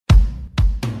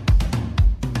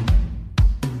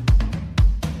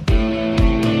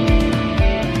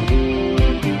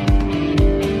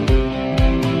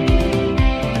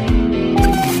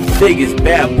Biggest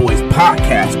Bad Boys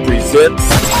podcast presents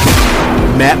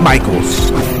Matt Michaels.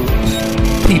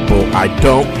 People I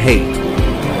don't hate.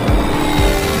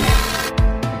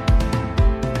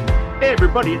 Hey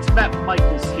everybody, it's Matt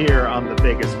Michaels here on the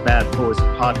Biggest Bad Boys of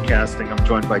Podcasting. I'm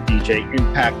joined by DJ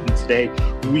Impact, and today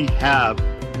we have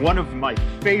one of my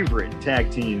favorite tag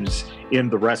teams in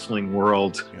the wrestling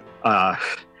world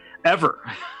ever.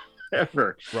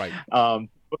 Right.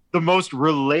 The most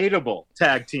relatable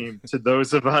tag team to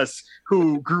those of us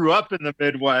who grew up in the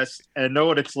Midwest and know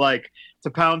what it's like to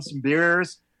pound some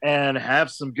beers and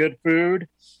have some good food.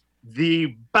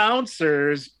 The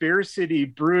Bouncers, Beer City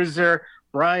Bruiser,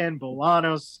 Brian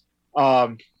Bolanos.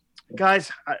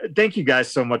 Guys, thank you guys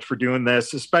so much for doing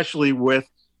this, especially with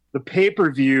the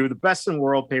pay-per-view, the Best in the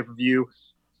World pay-per-view,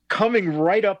 coming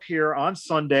right up here on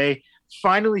Sunday.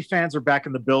 Finally, fans are back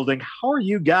in the building. How are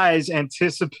you guys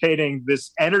anticipating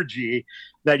this energy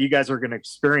that you guys are going to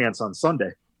experience on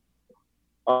Sunday?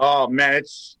 Oh, man,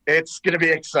 it's going to be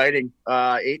exciting.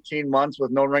 18 months with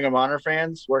no Ring of Honor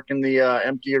fans, working the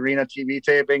empty arena TV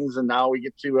tapings, and now we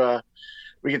get to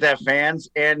have fans.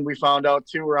 And we found out,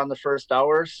 too, we're on the first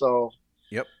hour. So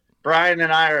yep, Brian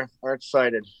and I are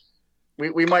excited.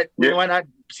 We might not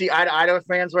see eye to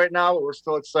fans right now, but we're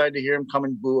still excited to hear them come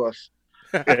and boo us.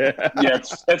 Yeah,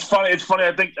 it's funny. It's funny.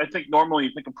 I think normally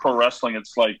you think of pro wrestling,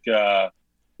 it's like you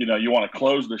want to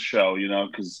close the show,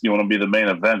 because you want to be the main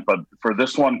event. But for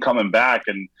this one coming back,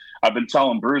 and I've been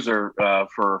telling Bruiser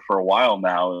for a while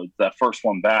now, that first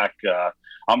one back,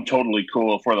 I'm totally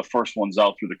cool if we're the first ones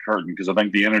out through the curtain, because I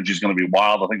think the energy is going to be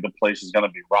wild. I think the place is going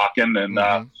to be rocking, and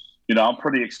I'm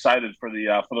pretty excited for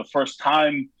the first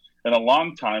time in a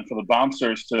long time for the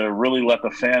Bouncers to really let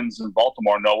the fans in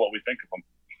Baltimore know what we think of them.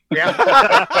 Yeah.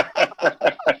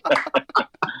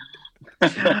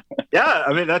 Yeah,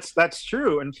 I mean that's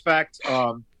true. In fact,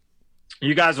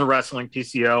 you guys are wrestling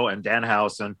PCO and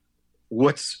Danhausen, and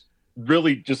what's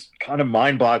really just kind of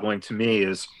mind-boggling to me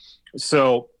is,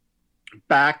 so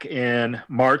back in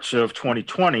March of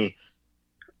 2020,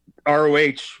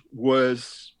 ROH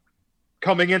was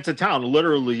coming into town.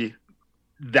 Literally,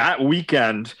 that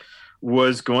weekend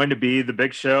was going to be the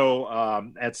big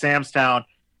show at Sam's Town.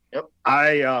 Yep.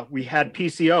 We had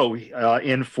PCO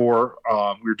in for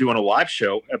we were doing a live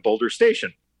show at Boulder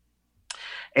Station,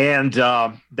 and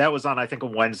that was on, I think, a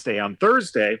Wednesday. On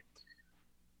Thursday,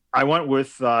 I went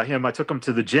with him. I took him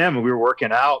to the gym, and we were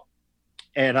working out.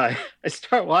 And I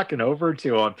start walking over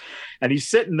to him, and he's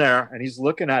sitting there, and he's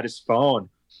looking at his phone.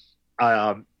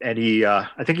 And I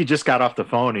think he just got off the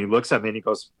phone. And he looks at me, and he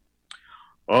goes,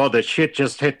 "Oh, the shit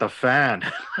just hit the fan."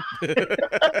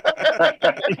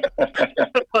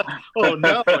 Oh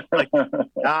no! Like,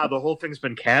 the whole thing's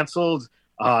been canceled.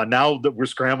 Now that we're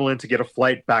scrambling to get a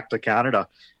flight back to Canada,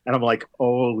 and I'm like,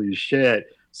 "Holy shit!"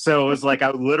 So it was like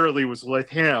I literally was with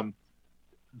him.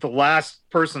 The last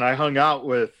person I hung out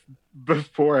with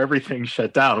before everything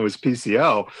shut down was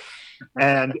PCO,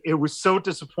 and it was so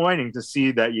disappointing to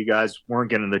see that you guys weren't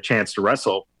getting the chance to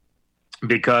wrestle,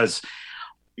 because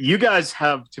you guys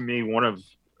have, to me, one of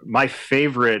my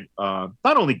favorite, not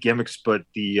only gimmicks, but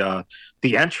the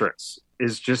entrance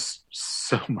is just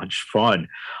so much fun.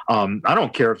 I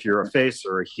don't care if you're a face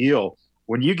or a heel.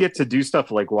 When you get to do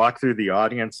stuff like walk through the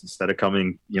audience instead of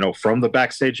coming, from the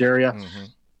backstage area,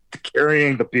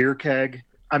 carrying the beer keg.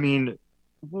 I mean,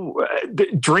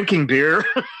 drinking beer.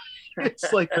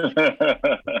 It's like,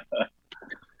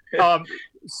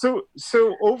 so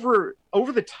over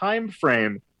the time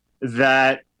frame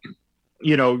that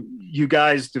you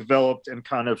guys developed and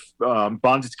kind of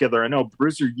bonded together. I know,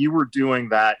 Bruiser, you were doing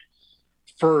that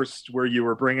first, where you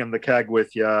were bringing the keg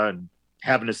with you and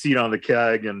having a seat on the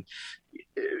keg. And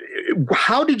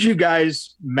how did you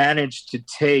guys manage to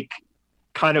take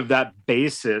kind of that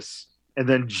basis and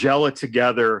then gel it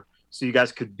together so you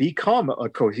guys could become a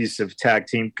cohesive tag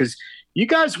team? Because you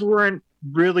guys weren't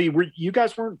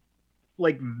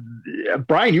like,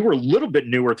 Brian, you were a little bit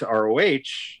newer to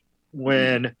ROH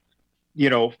when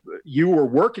you were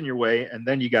working your way, and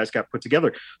then you guys got put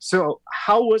together. So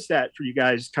how was that for you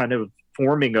guys, kind of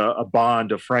forming a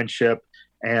bond of friendship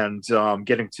and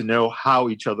getting to know how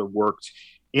each other worked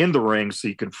in the ring so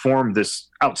you can form this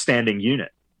outstanding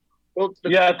unit? Well,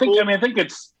 yeah, I think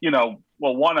it's,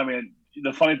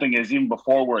 the funny thing is, even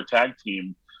before we're a tag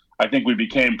team, I think we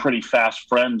became pretty fast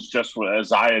friends, just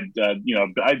as I had,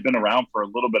 I'd been around for a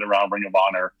little bit around Ring of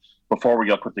Honor before we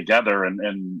got put together, and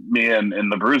me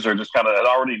and the Bruiser just kind of had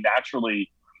already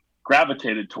naturally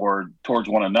gravitated towards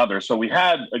one another. So we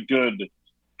had a good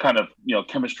kind of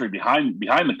chemistry behind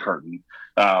the curtain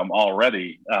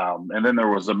already. And then there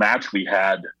was a match we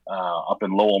had up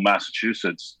in Lowell,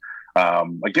 Massachusetts,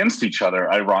 against each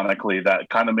other, ironically, that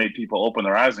kind of made people open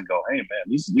their eyes and go, hey, man,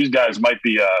 these guys might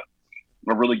be a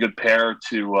really good pair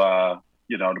to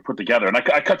put together. And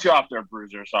I cut you off there,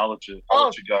 Bruiser, so I'll let you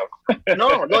go.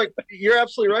 No, like, you're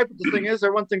absolutely right. But the thing is,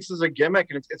 everyone thinks it's a gimmick,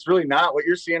 and it's really not. What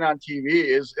you're seeing on TV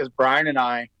is Brian and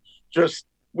I just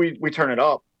we turn it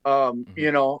up.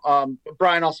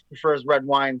 Brian also prefers red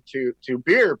wine to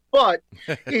beer, but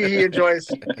he enjoys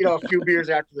a few beers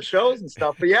after the shows and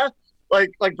stuff. But yeah,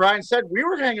 like Brian said, we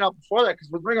were hanging out before that, because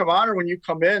with Ring of Honor, when you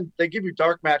come in, they give you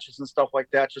dark matches and stuff like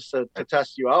that just to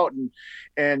test you out.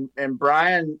 And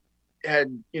Brian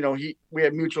had, we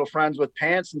had mutual friends with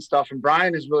Pants and stuff, and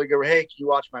Brian is really good. Hey, can you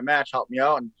watch my match? Help me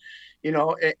out.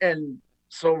 And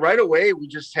so right away we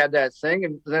just had that thing,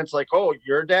 and then it's like, oh,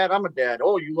 you're a dad, I'm a dad.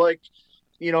 Oh, you like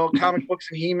comic books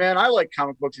and He-Man, I like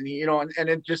comic books and and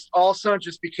it just all of a sudden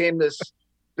just became this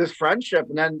friendship.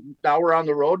 And then now we're on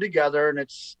the road together, and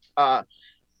it's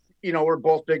we're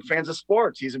both big fans of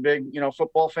sports. He's a big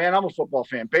football fan, I'm a football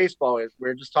fan. Baseball,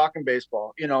 we're just talking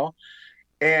baseball,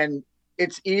 and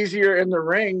it's easier in the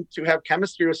ring to have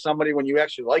chemistry with somebody when you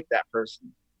actually like that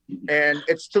person. And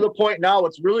it's to the point now,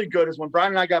 what's really good is when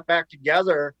Brian and I got back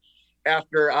together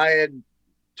after I had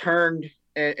turned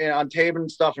and on tape and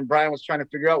stuff, and Brian was trying to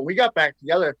figure out, we got back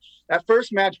together. That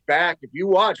first match back, if you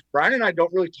watch, Brian and I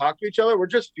don't really talk to each other. We're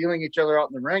just feeling each other out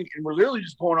in the ring, and we're literally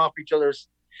just going off each other's.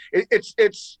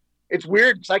 It's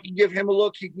weird, because I can give him a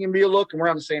look, he can give me a look, and we're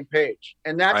on the same page.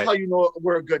 And that's right. How you know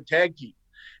we're a good tag team.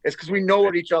 It's because we know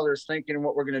what each other is thinking and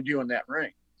what we're going to do in that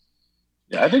ring.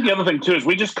 Yeah, I think the other thing too is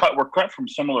we're cut from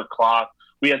similar cloth.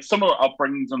 We had similar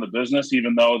upbringings in the business,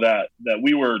 even though that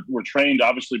we were trained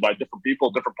obviously by different people,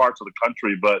 different parts of the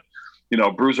country. But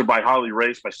Bruiser by Harley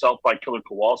Race, myself by Killer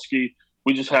Kowalski.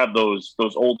 We just have those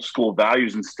old school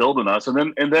values instilled in us,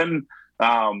 and then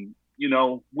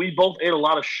we both ate a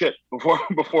lot of shit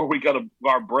before we got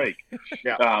our break.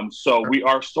 Yeah. So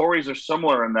our stories are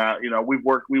similar in that we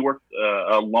worked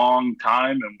a long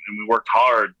time, and we worked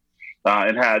hard,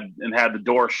 and had the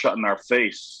door shut in our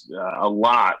face a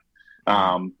lot.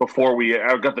 Before we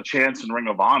got the chance in Ring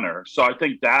of Honor. So I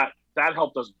think that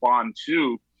helped us bond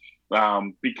too,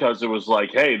 because it was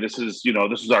like, hey, this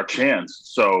is our chance.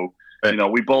 So,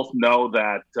 we both know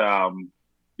that,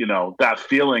 that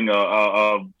feeling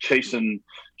of chasing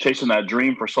that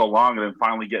dream for so long, and then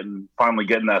finally getting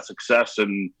that success,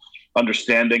 and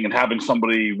understanding and having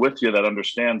somebody with you that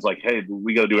understands, like, hey,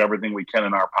 we got to do everything we can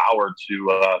in our power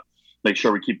to make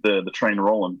sure we keep the train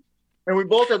rolling. And we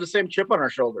both have the same chip on our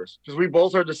shoulders, because we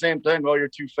both heard the same thing. Oh, you're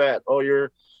too fat. Oh,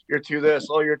 you're too this.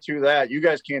 Oh, you're too that. You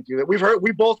guys can't do that.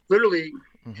 We both literally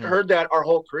heard that our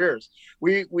whole careers.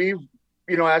 We've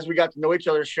as we got to know each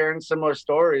other, sharing similar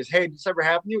stories. Hey, did this ever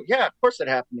happen to you? Yeah, of course it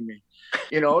happened to me.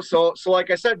 So like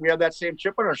I said, we have that same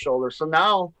chip on our shoulder. So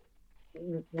now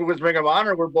with Ring of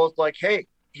Honor, we're both like, hey,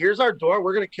 here's our door.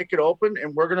 We're going to kick it open,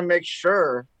 and we're going to make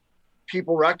sure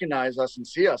people recognize us and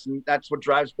see us. And that's what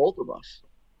drives both of us.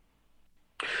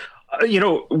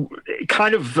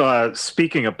 Kind of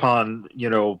speaking upon,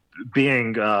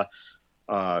 being,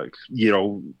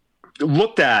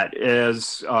 looked at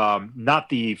as not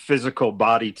the physical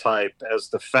body type, as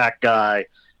the fat guy.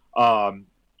 How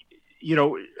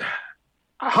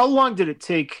long did it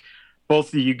take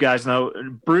both of you guys? Now,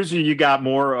 Bruiser, you got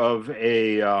more of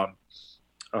a,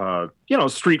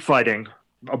 street fighting,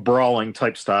 a brawling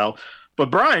type style.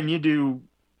 But Brian, you do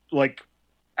like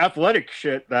athletic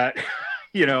shit that...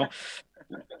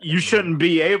 you shouldn't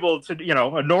be able to,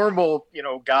 a normal,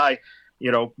 guy,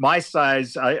 my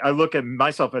size, I look at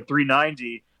myself at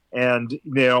 390 and,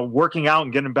 working out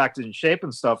and getting back to in shape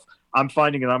and stuff, I'm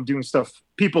finding that I'm doing stuff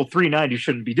people 390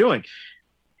 shouldn't be doing.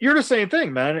 You're the same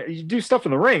thing, man. You do stuff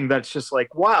in the ring that's just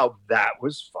like, wow, that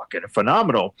was fucking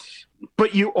phenomenal.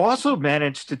 But you also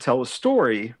managed to tell a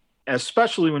story,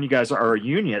 especially when you guys are a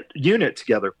unit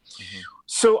together. Mm-hmm.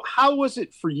 So how was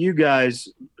it for you guys?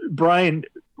 Brian,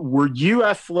 were you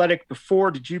athletic before?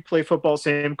 Did you play football?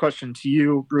 Same question to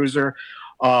you, Bruiser.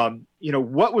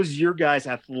 What was your guys'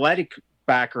 athletic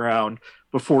background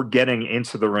before getting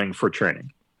into the ring for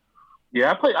training?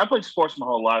 Yeah, I played sports my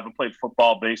whole life. I played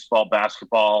football, baseball,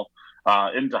 basketball,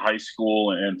 into high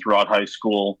school and throughout high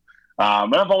school.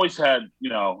 And I've always had,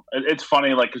 it's funny,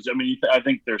 like, cause I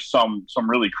think there's some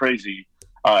really crazy,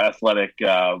 athletic,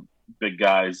 big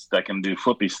guys that can do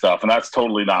flippy stuff, and that's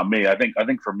totally not me. I think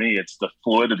for me, it's the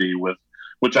fluidity with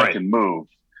which I can move.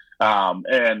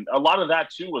 And a lot of that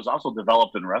too was also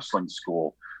developed in wrestling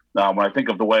school. when I think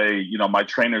of the way, my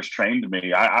trainers trained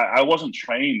me, I wasn't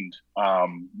trained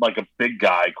like a big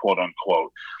guy, quote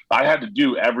unquote. I had to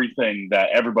do everything that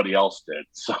everybody else did.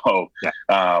 So,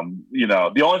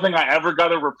 the only thing I ever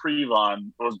got a reprieve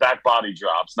on was back body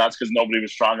drops. And that's because nobody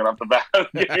was strong enough to back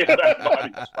body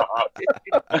drop.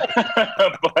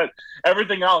 But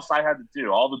everything else I had to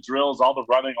do, all the drills, all the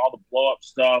running, all the blow up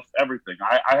stuff, everything.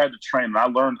 I had to train, and I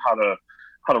learned how to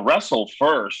wrestle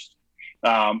first.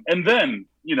 And then,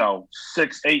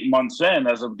 6-8 months in,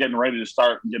 as I'm getting ready to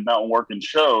start getting out and working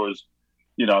shows,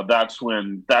 that's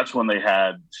when they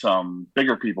had some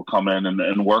bigger people come in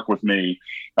and work with me,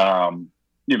 on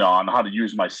how to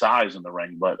use my size in the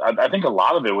ring. But I think a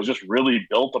lot of it was just really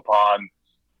built upon,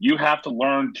 you have to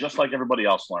learn just like everybody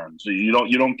else learns. So you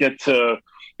don't get a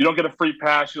free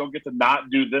pass. You don't get to not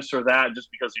do this or that just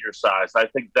because of your size. I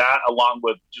think that, along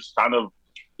with just kind of,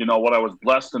 what I was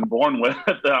blessed and born with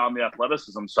on the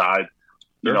athleticism side,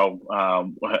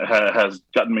 has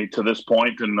gotten me to this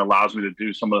point and allows me to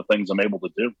do some of the things I'm able to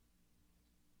do.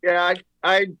 Yeah,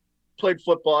 I played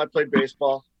football. I played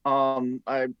baseball.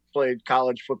 I played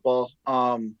college football.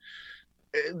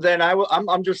 Then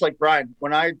I'm just like Brian.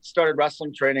 When I started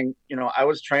wrestling training, I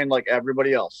was trained like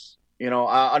everybody else.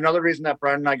 Another reason that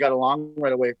Brian and I got along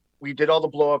right away, we did all the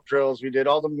blow up drills. We did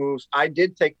all the moves. I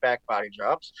did take back body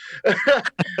drops.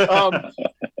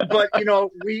 But,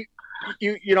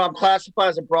 I'm classified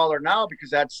as a brawler now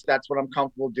because that's what I'm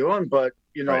comfortable doing. But,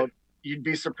 right. You'd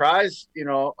be surprised,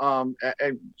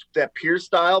 that pure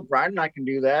style, Brian and I can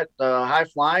do that. High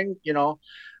flying,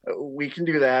 we can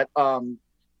do that.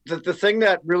 The thing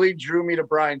that really drew me to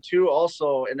Brian too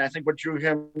also, and I think what drew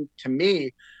him to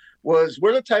me, was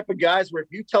we're the type of guys where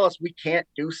if you tell us we can't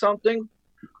do something,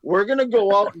 we're going to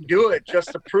go out and do it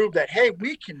just to prove that, hey,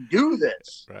 we can do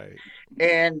this. Right.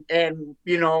 And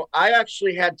I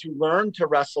actually had to learn to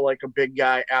wrestle like a big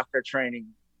guy after training,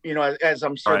 as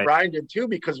I'm sure right. Brian did too,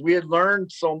 because we had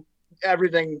learned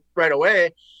everything right away.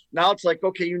 Now it's like,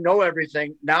 okay,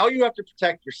 everything. Now you have to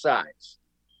protect your size.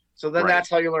 So then right. that's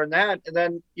how you learn that. And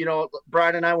then,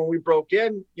 Brian and I, when we broke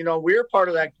in, we were part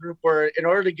of that group where in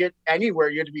order to get anywhere,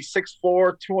 you had to be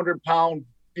 6'4", 200-pound,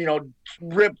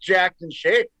 ripped, jacked, in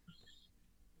shape.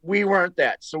 We weren't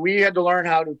that. So we had to learn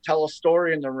how to tell a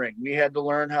story in the ring. We had to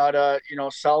learn how to,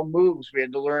 sell moves. We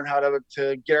had to learn how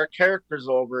to get our characters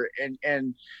over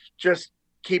and just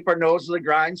keep our nose to the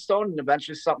grindstone, and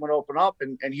eventually something would open up.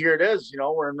 And here it is,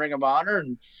 we're in Ring of Honor,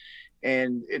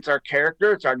 and it's our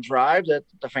character, it's our drive that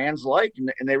the fans like,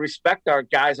 and they respect our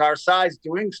guys our size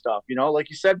doing stuff. Like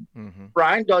you said, Mm-hmm.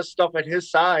 Brian does stuff at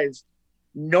his size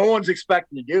no one's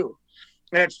expecting to do.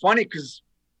 And it's funny because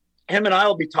him and I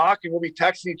will be talking, we'll be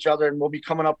texting each other, and we'll be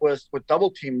coming up with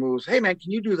double team moves. Hey man,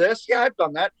 can you do this? Yeah, I've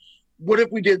done that. What if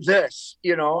we did this?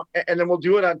 And then we'll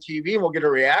do it on TV and we'll get a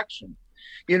reaction.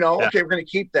 Yeah. Okay, we're going to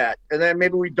keep that. And then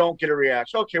maybe we don't get a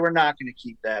reaction. Okay, we're not going to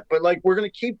keep that. But we're going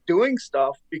to keep doing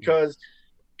stuff because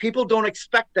people don't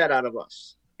expect that out of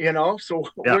us, so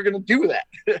we're going to do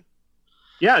that.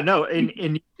 Yeah, no. And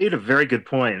you made a very good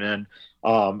point. And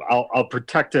I'll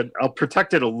protect it. I'll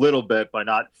protect it a little bit by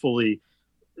not fully,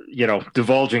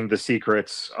 divulging the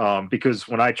secrets. Because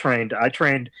when I trained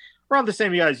around the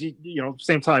same guys,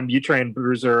 same time you trained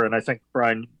Bruiser. And I think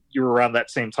Brian, you were around that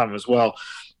same time as well.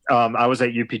 I was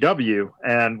at UPW,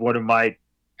 and one of my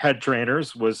head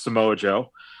trainers was Samoa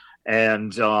Joe.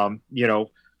 And,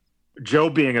 Joe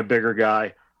being a bigger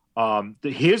guy,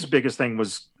 his biggest thing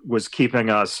was keeping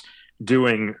us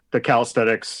doing the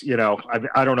calisthenics.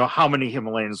 I don't know how many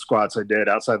Himalayan squats I did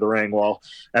outside the ring while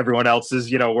everyone else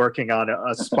is, working on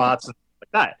spots and stuff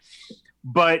like that.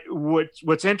 But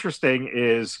what's interesting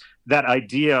is that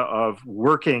idea of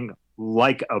working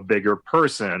like a bigger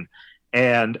person,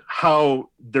 and how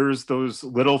there's those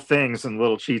little things and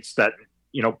little cheats that,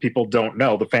 people don't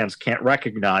know, the fans can't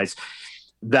recognize,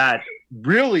 that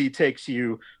really takes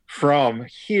you from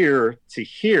here to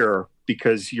here,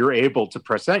 because you're able to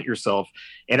present yourself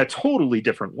in a totally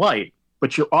different light,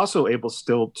 but you're also able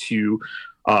still to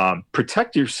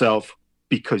protect yourself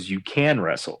because you can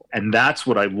wrestle. And that's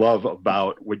what I love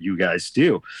about what you guys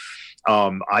do.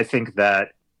 I think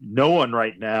that no one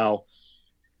right now,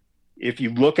 if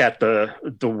you look at the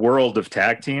world of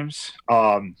tag teams,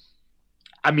 there's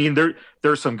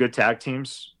some good tag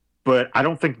teams, but I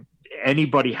don't think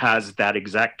anybody has that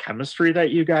exact chemistry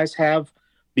that you guys have,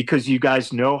 because you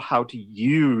guys know how to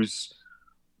use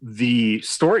the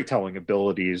storytelling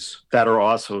abilities that are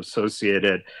also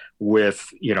associated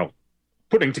with,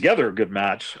 putting together a good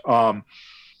match.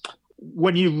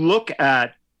 When you look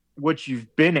at what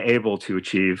you've been able to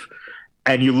achieve,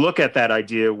 and you look at that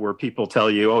idea where people tell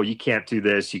you, oh, you can't do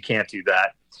this, you can't do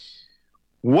that,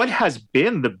 what has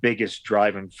been the biggest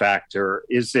driving factor?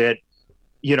 Is it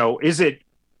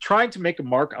trying to make a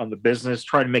mark on the business,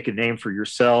 trying to make a name for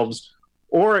yourselves,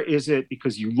 or is it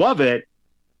because you love it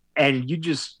and you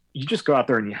just go out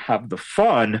there and you have the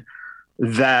fun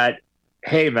that,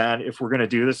 hey man, if we're going to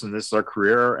do this and this is our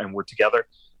career and we're together,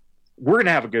 we're going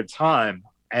to have a good time,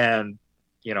 and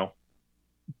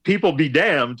people be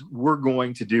damned, we're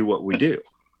going to do what we do.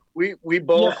 We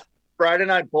both, Brian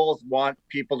and I both want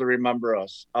people to remember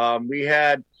us. We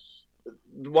had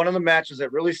one of the matches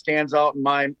that really stands out in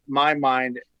my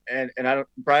mind, and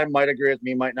Brian might agree with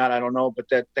me, might not, I don't know, but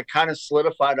that kind of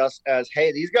solidified us as,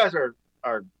 hey, these guys are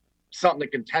something to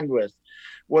contend with,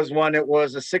 was when it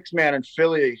was a 6-man in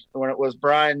Philly, when it was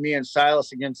Brian, me, and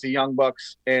Silas against the Young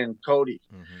Bucks and Cody.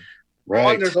 Mm-hmm. Right.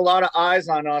 One, there's a lot of eyes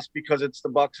on us because it's the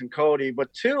Bucks and Cody,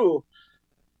 but two,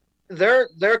 they're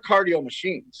cardio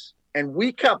machines, and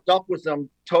we kept up with them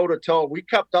toe to toe. We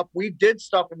kept up. We did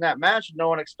stuff in that match no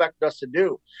one expected us to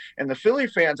do. And the Philly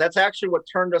fans, that's actually what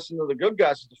turned us into the good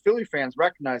guys. The Philly fans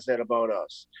recognize that about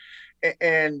us.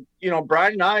 And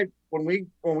Brian and I, when we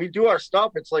do our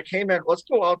stuff, it's like, hey man, let's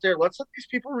go out there. Let's let these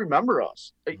people remember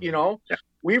us. Yeah.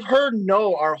 We've heard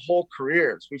no our whole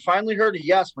careers. We finally heard a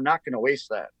yes. We're not going to waste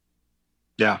that.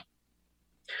 Yeah.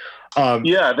 I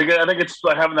think it's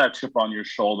having that chip on your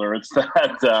shoulder. It's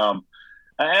that,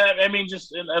 I mean,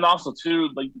 just, and also too,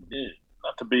 like,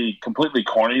 not to be completely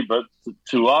corny, but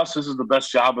to us, this is the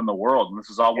best job in the world. And this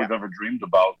is all we've ever dreamed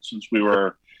about since we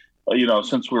were,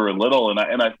 little.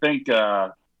 And I think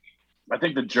the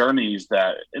journeys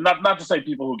that, and not to say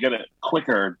people who get it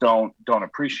quicker don't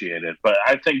appreciate it, but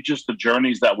I think just the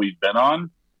journeys that we've been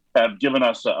on have given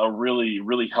us a really,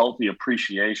 really healthy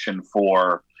appreciation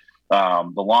for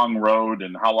the long road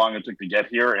and how long it took to get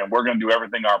here. And we're going to do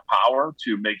everything in our power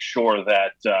to make sure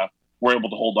that we're able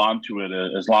to hold on to it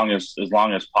as long as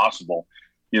possible.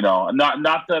 Not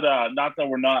that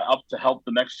we're not up to help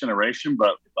the next generation,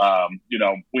 but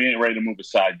we ain't ready to move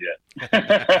aside yet.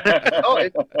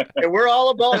 And we're all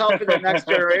about helping the next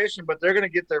generation, but they're going to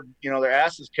get their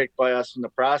asses kicked by us in the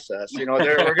process. We're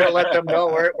going to let them know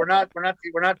we're not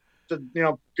good.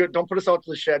 Don't put us out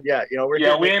to the shed yet.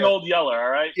 We ain't Old Yeller,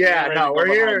 all right? Yeah, no, we're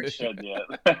here. Yeah,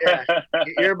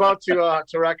 you're about to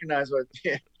recognize what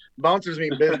bouncers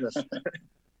mean business.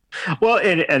 Well,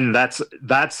 and that's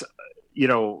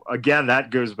again,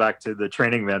 that goes back to the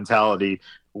training mentality.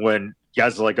 When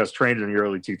guys like us trained in the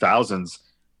early 2000s,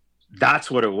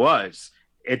 that's what it was.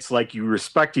 It's like you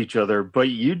respect each other, but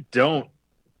you don't.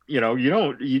 You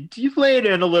lay it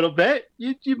in a little bit.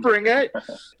 You bring it.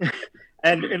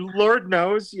 And Lord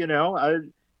knows,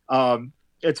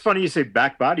 it's funny you say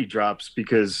back body drops,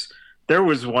 because there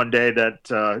was one day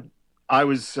that I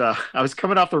was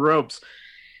coming off the ropes,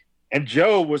 and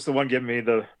Joe was the one giving me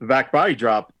the back body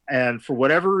drop, and for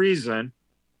whatever reason,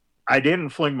 I didn't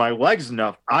fling my legs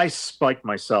enough. I spiked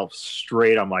myself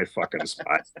straight on my fucking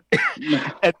spine,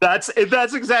 and that's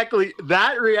exactly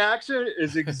that reaction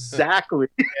is exactly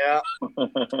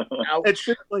It's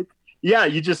just like. Yeah,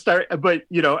 you just start, but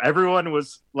everyone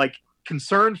was like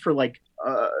concerned for like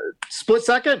a split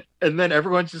second, and then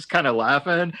everyone's just kind of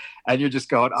laughing, and you're just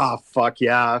going, "Oh fuck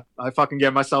yeah, I fucking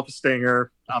gave myself a stinger.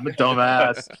 I'm a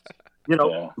dumbass."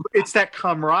 It's that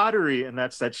camaraderie and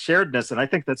that's that sharedness, and I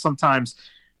think that sometimes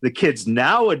the kids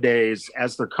nowadays,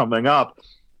 as they're coming up,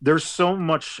 there's so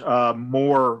much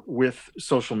more with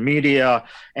social media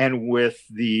and with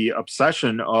the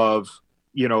obsession of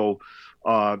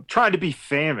trying to be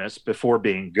famous before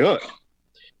being good.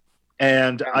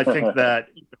 And I think that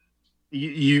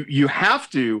you have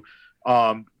to,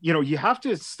 you have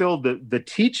to instill the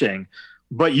teaching,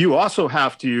 but you also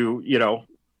have to,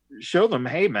 show them,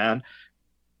 hey man,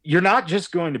 you're not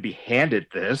just going to be handed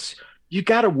this. You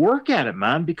got to work at it,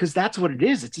 man, because that's what it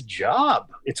is. It's a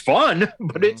job. It's fun,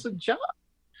 but it's a job.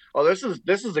 Oh, this is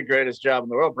the greatest job in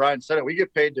the world. Brian said it. We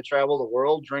get paid to travel the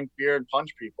world, drink beer, and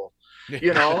punch people.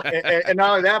 And not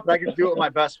only that, but I can do it with my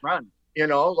best friend.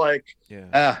 All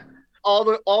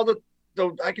the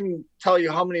I can tell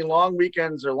you how many long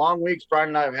weekends or long weeks Brian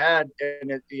and I have had,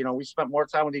 and we spent more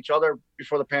time with each other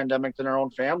before the pandemic than our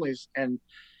own families, and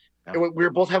we were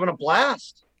both having a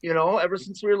blast. Ever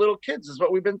since we were little kids is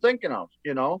what we've been thinking of.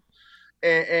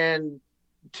 And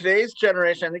today's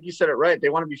generation, I think you said it right. They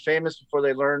want to be famous before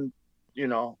they learn.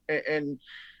 And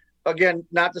again,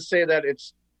 not to say that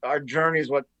it's our journey is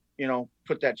what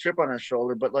put that chip on our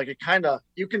shoulder, but like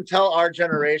you can tell our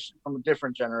generation from a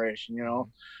different generation.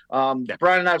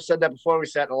 Brian and I have said that before. We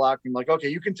sat in the locker room, like, okay,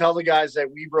 you can tell the guys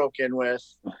that we broke in with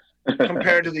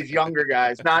compared to these younger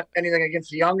guys. Not anything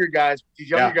against the younger guys, but these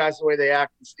younger guys, the way they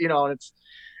act, and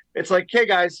it's like, hey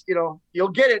guys, you'll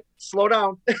get it. Slow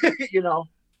down,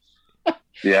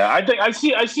 Yeah, I think I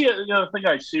see. The thing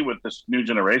I see with this new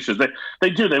generation is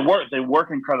they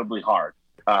work incredibly hard.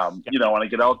 When I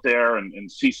get out there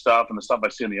and see stuff and the stuff I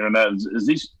see on the internet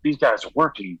is these guys are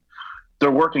working.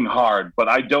 They're working hard, but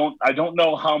I don't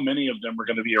know how many of them are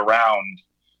going to be around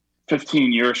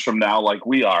 15 years from now like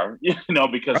we are.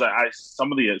 Because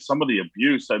some of the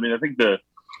abuse. I mean, I think the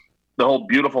whole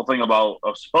beautiful thing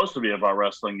supposed to be about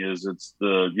wrestling is it's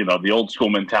the old school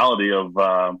mentality of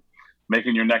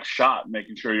making your next shot,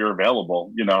 making sure you're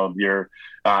available.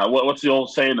 What's the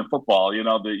old saying in football?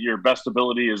 Your best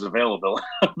ability is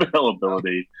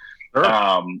availability. Sure.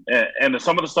 And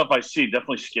some of the stuff I see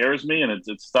definitely scares me, and it's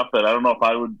stuff that I don't know if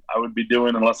I would be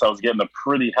doing unless I was getting a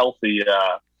pretty healthy,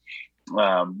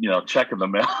 check in the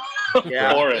mail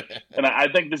for it. And I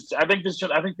think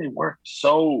they work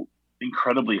so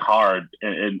incredibly hard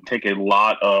and take a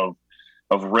lot of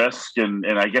risk, and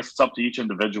I guess it's up to each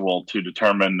individual to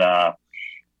determine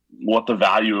what the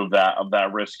value of that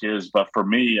risk is. But for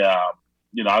me,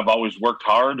 I've always worked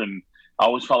hard, and I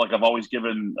always felt like I've always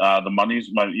given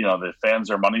the fans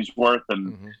their money's worth,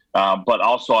 and but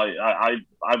also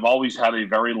I've always had a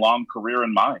very long career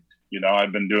in mind.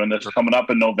 I've been doing this coming up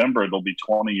in November. It'll be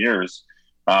 20 years.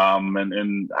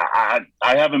 And I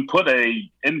haven't put a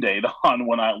end date on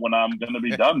when I'm going to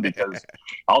be done, because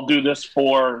I'll do this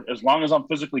for as long as I'm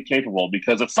physically capable,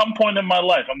 because at some point in my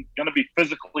life, I'm going to be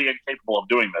physically incapable of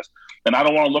doing this. And I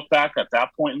don't want to look back at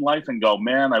that point in life and go,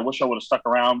 man, I wish I would have stuck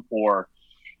around for,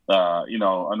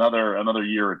 another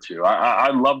year or two.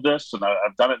 I love this, and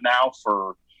I've done it now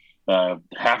for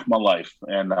half my life.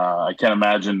 And I can't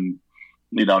imagine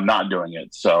not doing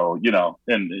it. So,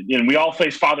 and we all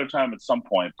face father time at some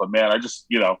point, but man, I just,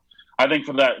 I think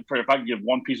if I could give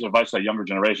one piece of advice to that younger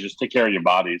generation, just take care of your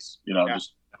bodies,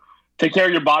 just take care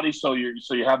of your body. So you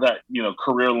have that,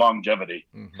 career longevity,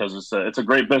 because it's a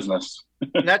great business.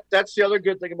 And that's the other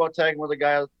good thing about tagging with a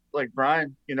guy like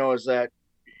Brian, is that,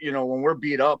 when we're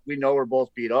beat up, we know we're both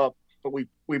beat up, but we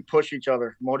push each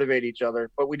other, motivate each other,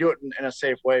 but we do it in a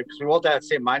safe way, because we both have that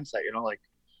same mindset, like,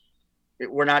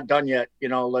 we're not done yet. We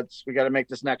got to make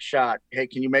this next shot. Hey,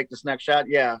 can you make this next shot?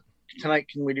 Yeah. Tonight,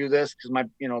 can we do this? Because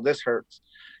this hurts.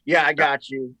 Yeah, I got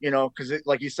you, because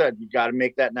like you said, you got to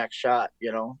make that next shot,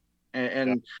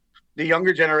 and the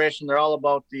younger generation, they're all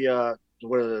about the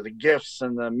gifts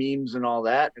and the memes and all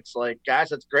that. It's like, guys,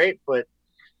 that's great. But,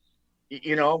 what are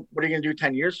you going to do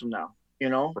 10 years from now?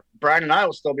 Brian and I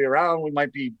will still be around. We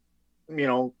might be,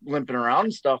 limping around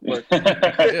and stuff, but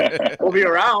we'll be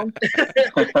around.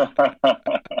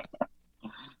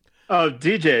 Oh,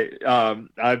 DJ,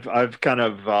 I've kind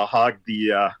of hogged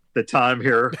the time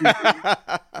here.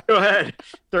 Go ahead,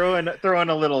 throw in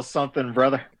a little something,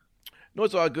 brother. No,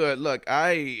 it's all good. Look,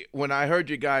 when I heard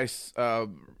you guys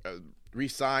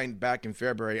re-signed back in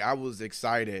February, I was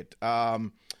excited.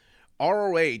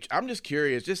 ROH, I'm just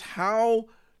curious, just how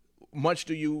much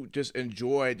do you just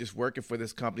enjoy just working for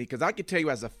this company? Because I can tell you,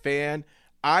 as a fan,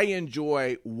 I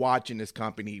enjoy watching this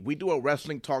company. We do a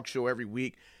wrestling talk show every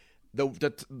week. The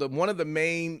one of the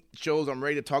main shows I'm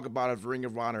ready to talk about is Ring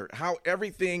of Honor. How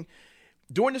everything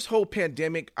during this whole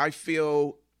pandemic, I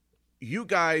feel you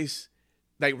guys,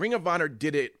 like, Ring of Honor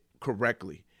did it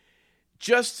correctly.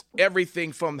 Just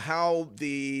everything from how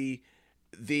the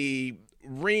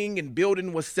ring and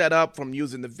building was set up, from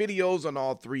using the videos on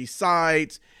all three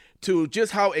sides, to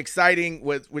just how exciting,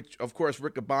 which of course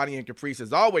Riccaboni and Caprice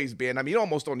has always been. I mean, you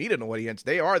almost don't need an audience;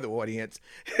 they are the audience,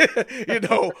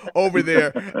 over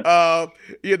there.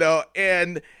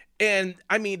 And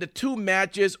I mean, the two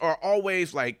matches are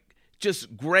always like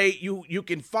just great. You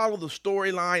can follow the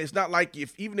storyline. It's not like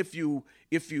if you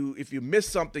miss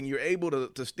something, you're able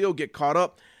to still get caught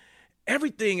up.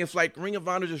 Everything is like Ring of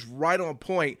Honor, just right on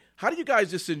point. How do you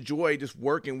guys just enjoy just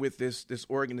working with this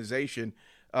organization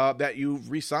that you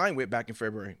re-signed with back in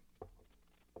February?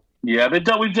 Yeah, they've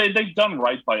done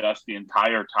right by us the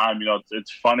entire time.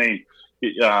 It's funny.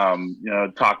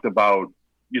 Talked about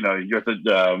you're at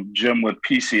the gym with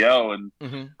PCO,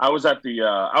 and I was at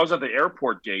the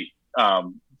airport gate,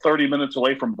 30 minutes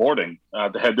away from boarding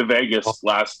to head to Vegas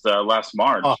last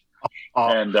March,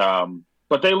 and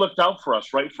but they looked out for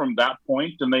us right from that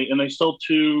point, and they still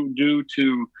do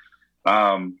to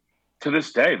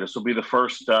this day. This will be the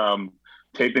first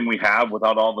taping we have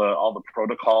without all the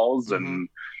protocols, and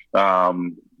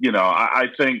I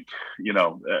think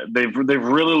they've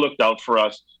really looked out for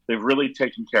us. They've really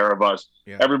taken care of us.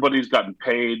 Yeah. Everybody's gotten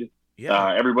paid.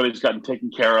 Yeah. Everybody's gotten taken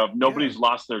care of. Nobody's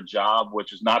lost their job,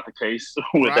 which is not the case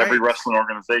with every wrestling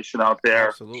organization out there.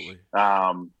 Absolutely.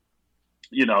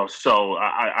 So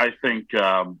I think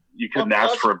you couldn't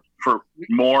ask for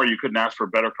more. You couldn't ask for a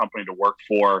better company to work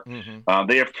for. Mm-hmm.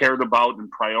 They have cared about and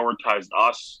prioritized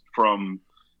us from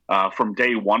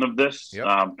day one of this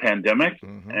pandemic.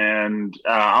 Mm-hmm. And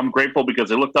I'm grateful because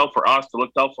they looked out for us, they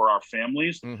looked out for our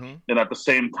families. Mm-hmm. And at the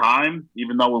same time,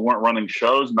 even though we weren't running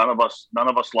shows, none of us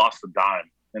lost a dime.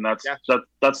 And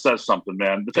that says something,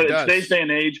 man. Today's day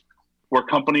and age where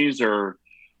companies are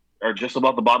just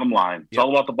about the bottom line. It's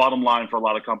all about the bottom line for a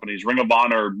lot of companies. Ring of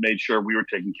Honor made sure we were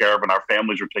taken care of and our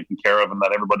families were taken care of and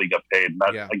that everybody got paid. And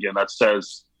again, that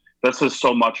says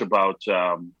so much about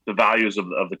the values of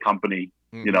the company,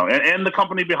 and the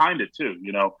company behind it too,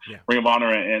 Ring of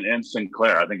Honor and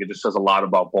Sinclair. I think it just says a lot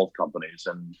about both companies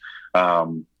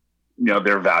and,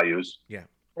 their values. Yeah.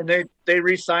 And they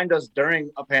re-signed us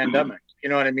during a pandemic. You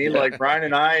know what I mean? Like Brian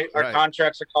and I, our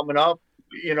contracts are coming up,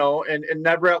 and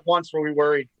never at once were we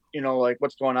worried, like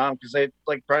what's going on. Because they,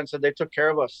 like Brian said, they took care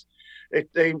of us.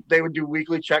 They would do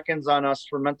weekly check-ins on us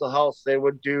for mental health. They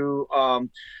would do,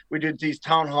 we did these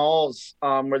town halls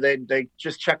where they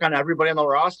just check on everybody on the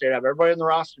roster. They'd have everybody in the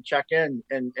roster check in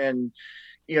and then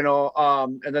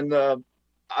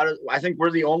I think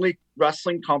we're the only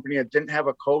wrestling company that didn't have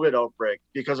a COVID outbreak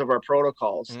because of our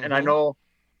protocols. Mm-hmm. And I know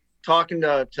talking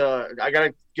to I got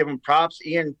to give him props.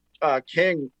 Ian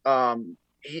King,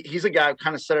 he's a guy who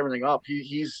kind of set everything up.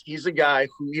 He's a guy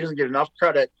who he doesn't get enough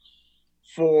credit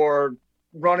for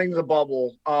running the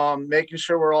bubble, making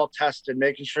sure we're all tested,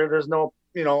 making sure there's no,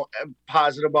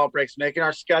 positive outbreaks, making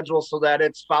our schedule so that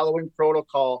it's following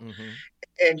protocol. Mm-hmm.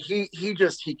 And he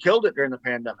killed it during the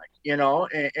pandemic,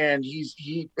 and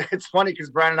it's funny because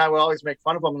Brian and I would always make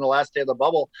fun of him on the last day of the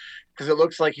bubble because it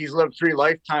looks like he's lived 3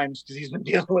 lifetimes because he's been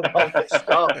dealing with all this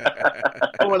stuff.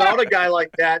 But without a guy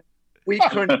like that, we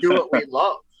couldn't do what we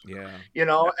love. Yeah.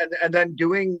 And then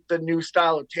doing the new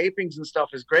style of tapings and stuff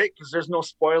is great because there's no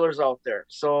spoilers out there.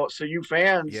 So you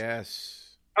fans,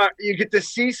 yes, you get to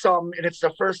see some, and it's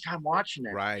the first time watching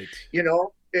it. Right.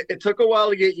 It took a while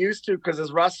to get used to because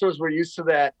as wrestlers, we're used to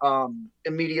that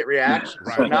immediate reaction.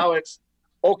 Right. So now it's,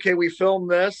 okay, we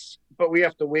filmed this, but we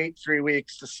have to wait 3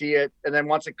 weeks to see it. And then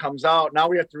once it comes out, now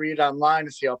we have to read it online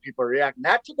to see how people react. And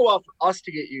that took a while for us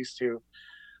to get used to.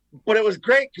 But it was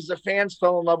great because the fans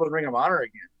fell in love with Ring of Honor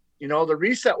again. The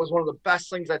reset was one of the best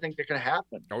things I think that could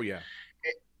happen. Oh, yeah.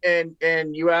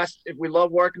 And you asked if we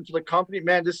love working for the company.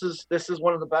 Man, this is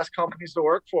one of the best companies to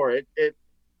work for.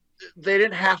 They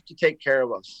didn't have to take care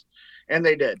of us, and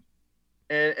they did.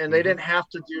 And they didn't have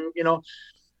to do,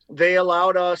 they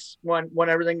allowed us when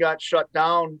everything got shut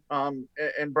down. And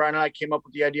Brian and I came up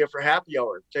with the idea for happy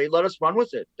hour. They let us run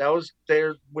with it. They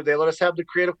let us have the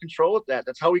creative control with that.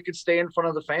 That's how we could stay in front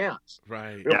of the fans.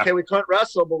 Right. Okay, we couldn't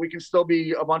wrestle, but we can still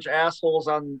be a bunch of assholes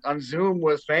on Zoom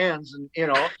with fans, and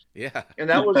Yeah. And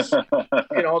that was,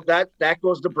 that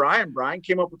goes to Brian. Brian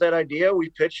came up with that idea. We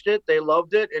pitched it. They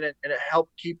loved it, and it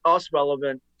helped keep us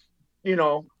relevant.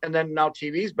 And then now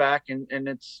TV's back, and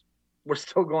we're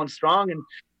still going strong. And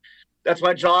that's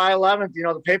why July 11th,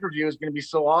 the pay-per-view is going to be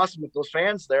so awesome with those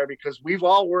fans there because we've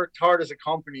all worked hard as a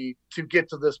company to get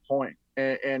to this point.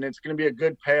 And it's going to be a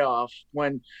good payoff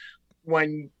when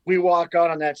we walk out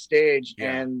on that stage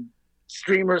and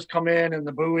streamers come in and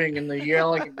the booing and the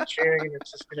yelling and the cheering. And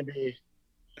it's just going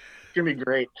to be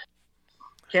great.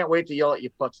 Can't wait to yell at you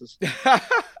putzes.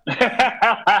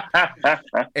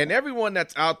 And everyone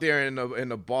that's out there in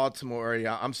the Baltimore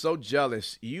area, I'm so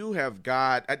jealous. You have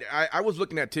got. I was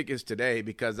looking at tickets today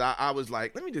because I was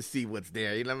like, let me just see what's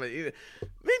there. Maybe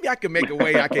I can make a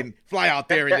way I can fly out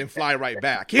there and then fly right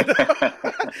back. And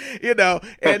you don't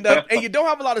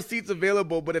have a lot of seats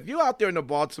available. But if you're out there in the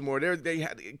Baltimore,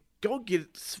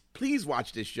 please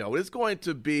watch this show. It's going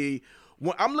to be.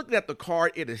 When I'm looking at the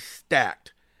card, it is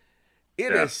stacked.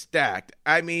 It is stacked.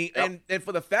 I mean, and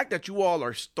for the fact that you all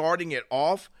are starting it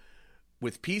off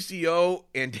with PCO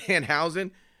and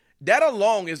Danhausen, that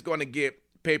alone is going to get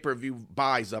pay-per-view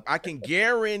buys up. I can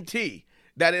guarantee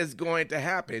that is going to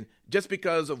happen just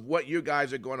because of what you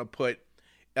guys are going to put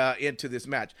into this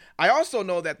match. I also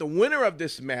know that the winner of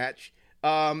this match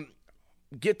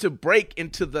get to break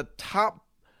into the top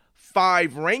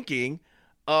 5 ranking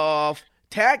of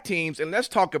tag teams, and let's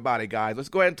talk about it, guys. Let's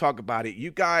go ahead and talk about it.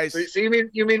 You guys. So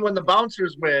you mean when the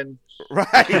bouncers win,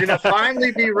 right? You're gonna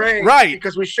finally be ranked, right?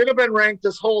 Because we should have been ranked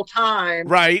this whole time,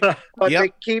 right? But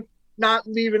they keep not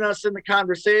leaving us in the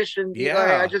conversation.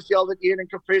 Yeah, I just yelled at Ian and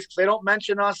Caprice because they don't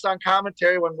mention us on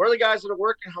commentary when we're the guys that are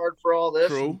working hard for all this.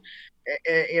 True.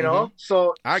 And,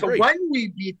 so when we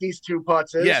beat these 2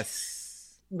 putzes,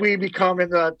 yes, we become in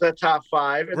the top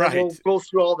 5, and then we'll go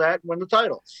through all that and win the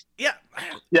titles. Yeah.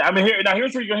 Yeah, I mean,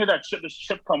 here's where you're gonna hear this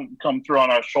chip come through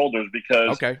on our shoulders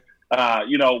because,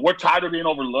 we're tired of being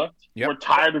overlooked. Yep. We're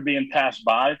tired of being passed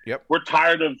by. Yep. We're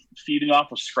tired of feeding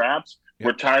off of scraps. Yep.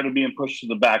 We're tired of being pushed to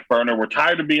the back burner. We're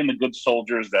tired of being the good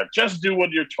soldiers that just do what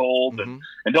you're told and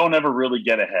don't ever really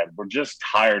get ahead. We're just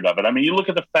tired of it. I mean, you look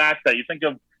at the fact that you think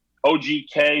of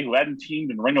OGK, who hadn't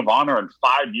teamed in Ring of Honor in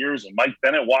 5 years, and Mike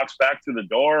Bennett walks back through the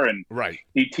door and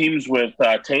he teams with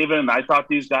Taven. I thought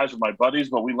these guys were my buddies,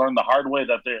 but we learned the hard way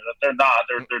that they're not.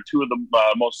 They're two of the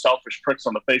most selfish pricks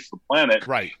on the face of the planet.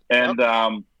 Right. And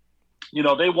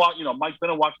Mike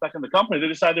Bennett walks back in the company. They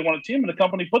decide they want a team, and the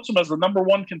company puts them as the number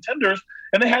one contenders,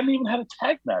 and they hadn't even had a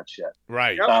tag match yet.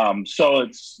 Right. So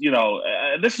it's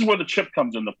this is where the chip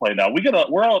comes into play now.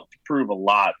 We're out to prove a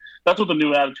lot. That's what the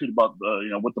new attitude about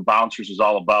with the bouncers is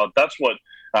all about. That's what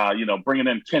bringing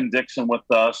in Ken Dixon with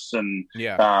us, and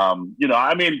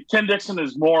Ken Dixon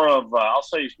is more of I'll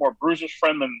say he's more Bruiser's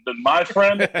friend than my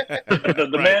friend.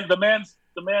 The man's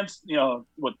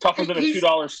tougher than a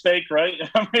 $2 steak, right?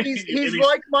 I mean, he's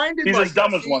like-minded. He's as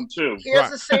dumb as one too. He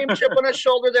has the same chip on his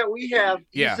shoulder that we have.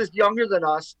 He's just younger than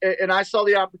us, and I saw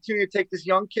the opportunity to take this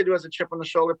young kid who has a chip on the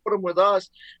shoulder, put him with us.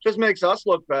 Just makes us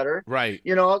look better, right?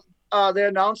 They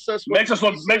announced us. Makes us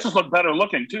look better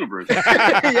looking too, Bruce.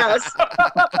 Yes.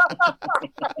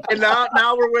 And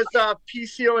now we're with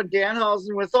PCO and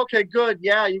Danhausen. With okay, good,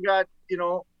 yeah, you got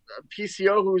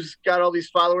PCO who's got all these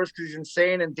followers because he's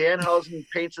insane, and Danhausen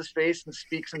paints his face and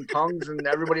speaks in tongues, and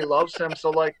everybody loves him.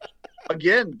 So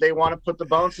again, they want to put the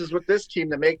bounces with this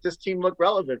team to make this team look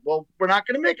relevant. Well, we're not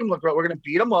going to make them look relevant. We're going to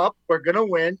beat them up. We're going to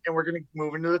win, and we're going to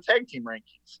move into the tag team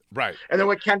rankings. Right. And then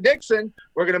with Ken Dixon,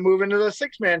 we're going to move into the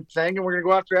 6-man thing, and we're going to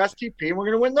go after STP, and we're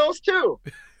going to win those too.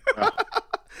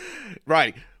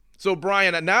 Right. So,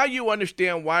 Brian, now you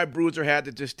understand why Bruiser had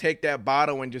to just take that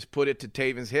bottle and just put it to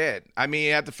Taven's head. I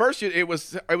mean, at the first, it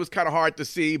was kind of hard to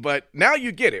see, but now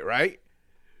you get it, right?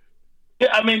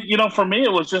 Yeah, I mean, for me,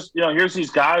 it was just, here's these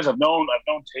guys. I've known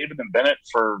Taven and Bennett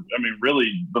for,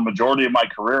 really the majority of my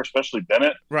career, especially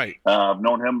Bennett. Right. I've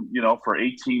known him, for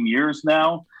 18 years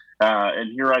now.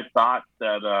 And here I thought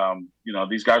that,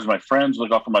 these guys are my friends,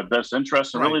 look out for my best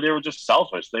interests. And really, they were just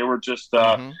selfish. They were just,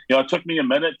 it took me a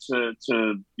minute to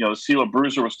see what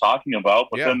Bruiser was talking about.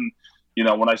 But then,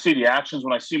 when I see the actions,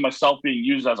 when I see myself being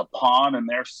used as a pawn in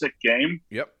their sick game,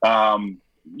 I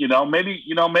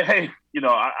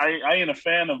ain't a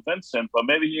fan of Vincent, but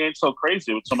maybe he ain't so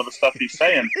crazy with some of the stuff he's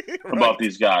saying about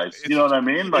these guys. You know what I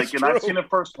mean? And I've seen it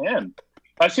firsthand.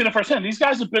 These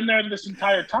guys have been there this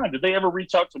entire time. Did they ever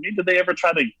reach out to me? Did they ever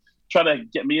try to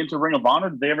get me into Ring of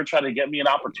Honor? Did they ever try to get me an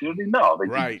opportunity? No, they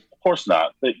didn't. Of course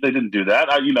not. They didn't do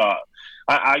that.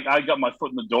 I got my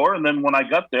foot in the door, and then when I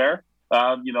got there,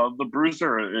 the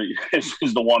Bruiser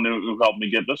is the one who helped me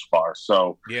get this far.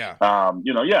 So,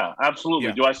 absolutely.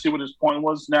 Yeah. Do I see what his point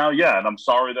was now? Yeah, and I'm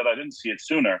sorry that I didn't see it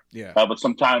sooner. Yeah. But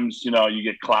sometimes, you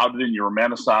get clouded and you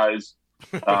romanticize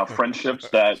friendships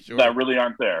that really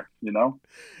aren't there,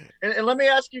 And let me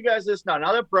ask you guys this now.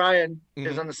 Now that Brian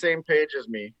is on the same page as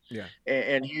me,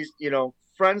 and he's,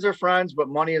 friends are friends, but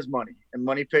money is money, and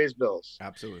money pays bills.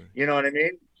 Absolutely. You know what I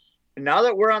mean? And now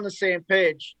that we're on the same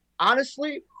page,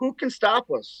 honestly, who can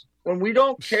stop us when we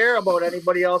don't care about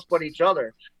anybody else but each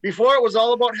other? Before it was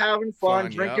all about having fun,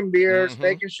 drinking beers,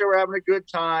 making sure we're having a good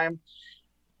time,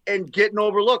 and getting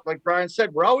overlooked. Like Brian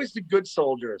said, we're always the good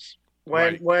soldiers.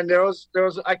 When there was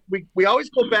we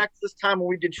always go back to this time when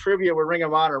we did trivia with Ring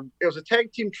of Honor. It was a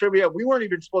tag team trivia. We weren't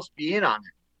even supposed to be in on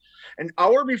it. An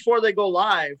hour before they go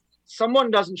live,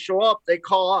 someone doesn't show up. They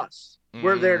call us.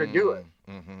 We're there to do it.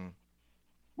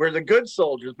 We're the good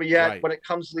soldiers. But yet, when it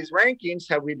comes to these rankings,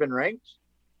 have we been ranked?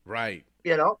 Right.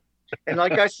 And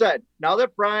like I said, now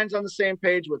that Brian's on the same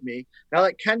page with me, now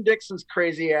that Ken Dixon's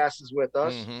crazy ass is with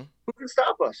us, who can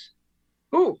stop us?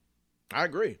 Who? I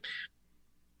agree.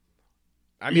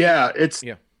 Go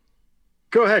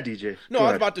ahead, DJ. No, I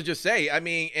was about to just say,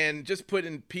 and just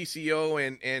putting PCO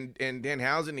and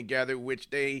Danhausen together,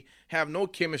 which they have no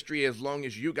chemistry as long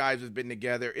as you guys have been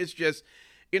together. It's just,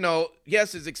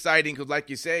 yes, it's exciting because,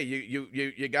 like you say,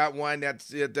 you got one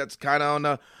that's kind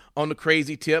of on the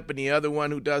crazy tip, and the other one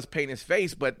who does paint his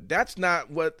face, but that's not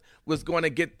what was going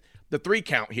to get the 3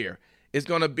 count here. It's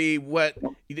going to be what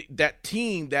that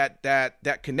team,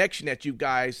 that connection that you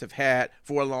guys have had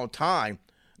for a long time.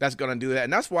 That's going to do that.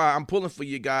 And that's why I'm pulling for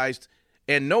you guys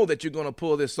and know that you're going to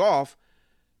pull this off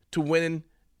to win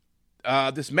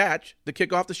this match to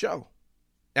kick off the show.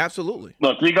 Absolutely.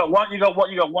 Look, you got one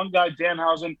guy,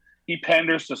 Danhausen. He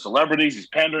panders to celebrities. He's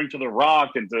pandering to The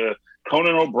Rock and to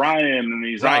Conan O'Brien, and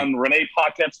he's on Renee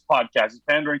Paquette's podcast. He's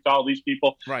pandering to all these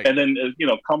people. Right. And then,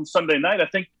 come Sunday night, I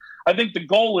think I think the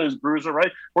goal is, Bruiser,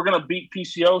 right? We're going to beat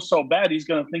PCO so bad he's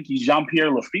going to think he's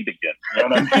Jean-Pierre Lafitte again. You know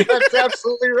what I mean? That's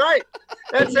absolutely right.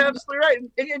 That's absolutely right.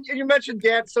 And you mentioned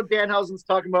Dan. So Danhausen's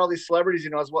talking about all these celebrities,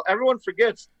 as well. Everyone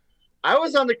forgets. I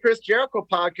was on the Chris Jericho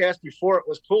podcast before it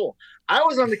was cool. I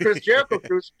was on the Chris Jericho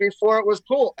cruise before it was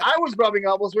cool. I was rubbing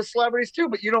elbows with celebrities too.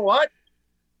 But you know what?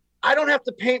 I don't have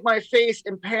to paint my face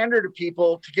and pander to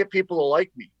people to get people to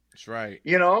like me. That's right.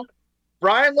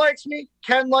 Brian likes me.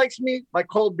 Ken likes me. My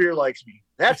cold beer likes me.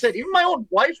 That's it. Even my own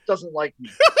wife doesn't like me.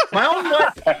 My own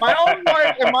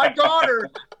wife and my daughter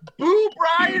boo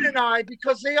Brian and I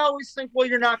because they always think, well,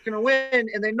 you're not going to win.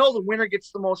 And they know the winner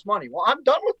gets the most money. Well, I'm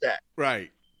done with that. Right.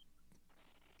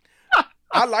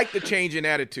 I like the change in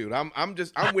attitude. I'm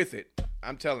with it.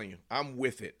 I'm telling you, I'm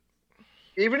with it.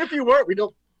 Even if you weren't,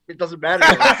 it doesn't matter.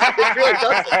 It really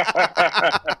doesn't.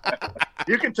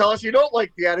 You can tell us you don't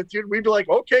like the attitude. We'd be like,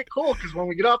 okay, cool. Because when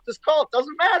we get off this call, it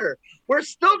doesn't matter. We're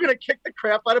still going to kick the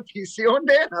crap out of PCO and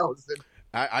Danhausen.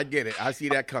 I get it. I see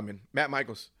that coming. Matt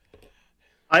Michaels.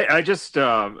 I just,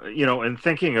 in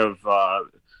thinking of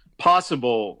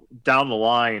possible down the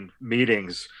line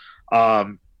meetings,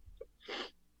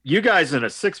 you guys in a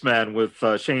 6-man with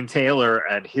Shane Taylor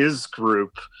and his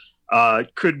group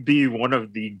could be one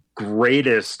of the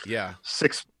greatest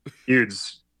 6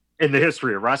 feuds in the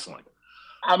history of wrestling.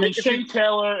 I mean, Shane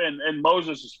Taylor and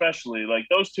Moses especially, like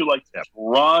those two like to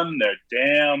run their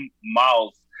damn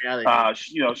mouth. Yeah,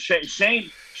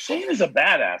 Shane is a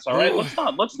badass. All right,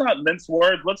 let's not mince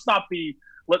words. Let's not be.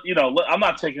 I'm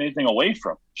not taking anything away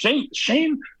from Shane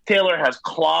Taylor has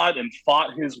clawed and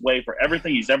fought his way for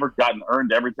everything he's ever gotten,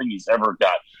 earned everything he's ever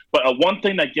got. But one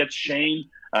thing that gets Shane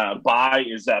by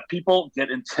is that people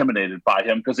get intimidated by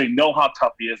him because they know how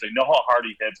tough he is. They know how hard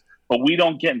he hits, but we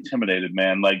don't get intimidated,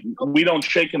 man. Like we don't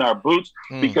shake in our boots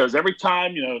because every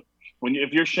time,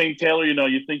 if you're Shane Taylor,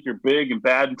 you think you're big and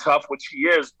bad and tough, which he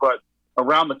is, but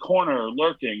around the corner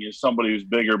lurking is somebody who's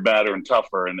bigger, badder, and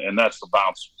tougher, and that's the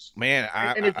Bouncers. Man,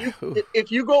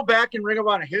 if you go back in Ring of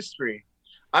Honor history,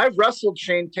 I've wrestled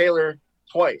Shane Taylor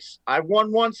twice. I've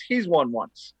won once. He's won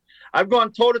once. I've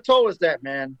gone toe-to-toe with that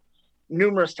man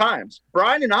numerous times.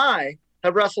 Brian and I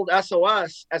have wrestled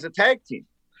SOS as a tag team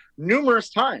numerous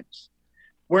times.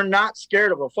 We're not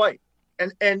scared of a fight.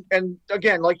 And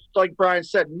again, like Brian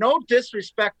said, no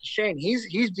disrespect to Shane. He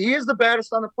is the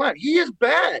baddest on the planet. He is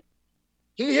bad.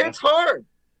 He hits hard.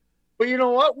 But you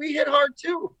know what? We hit hard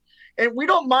too. And we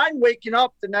don't mind waking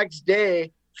up the next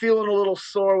day feeling a little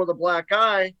sore with a black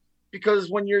eye because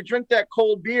when you drink that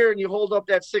cold beer and you hold up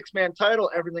that 6-man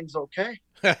title, everything's okay.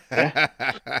 And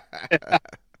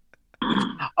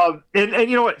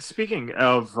you know what? Speaking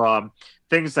of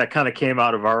things that kind of came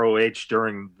out of ROH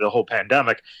during the whole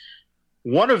pandemic,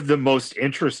 one of the most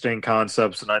interesting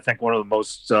concepts, and I think one of the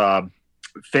most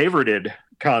favorited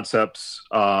concepps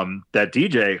that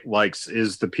DJ likes,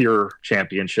 is the Pure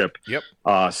Championship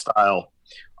style.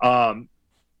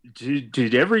 Do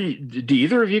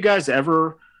either of you guys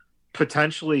ever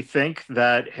potentially think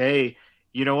that, hey,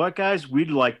 you know what, guys,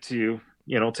 we'd like to,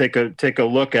 take a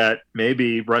look at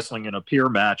maybe wrestling in a Pure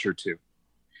match or two?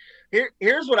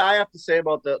 Here's what I have to say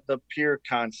about the Pure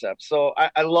concept. So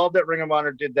I love that Ring of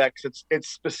Honor did that because it's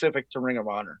specific to Ring of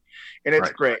Honor, and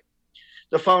it's great.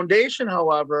 The Foundation,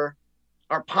 however,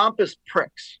 are pompous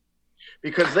pricks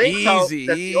because they tout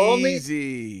that the only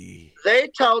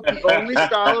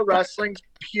style of wrestling is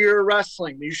pure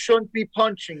wrestling. You shouldn't be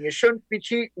punching. You shouldn't be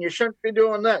cheating. You shouldn't be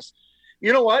doing this.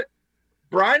 You know what?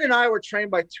 Brian and I were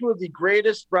trained by two of the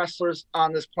greatest wrestlers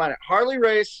on this planet, Harley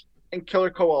Race and Killer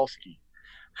Kowalski.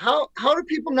 How do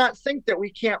people not think that we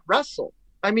can't wrestle?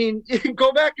 I mean, you can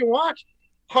go back and watch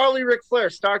Harley Ric Flair,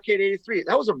 Starrcade 83.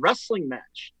 That was a wrestling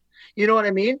match. You know what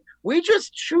I mean? We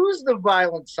just choose the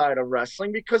violent side of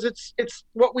wrestling because it's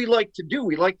what we like to do.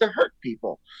 We like to hurt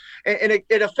people. And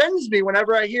it offends me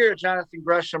whenever I hear Jonathan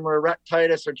Gresham or Rhett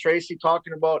Titus or Tracy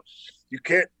talking about, you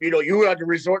can't, you had to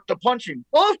resort to punching.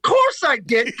 Well, of course I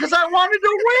did because I wanted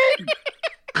to win.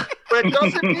 But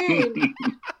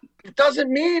it doesn't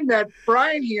mean that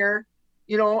Brian here,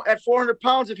 at 400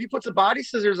 pounds, if he puts a body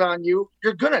scissors on you,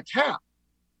 you're going to tap,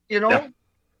 Yeah.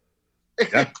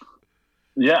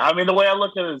 Yeah, I mean, the way I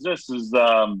look at it is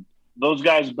those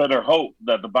guys better hope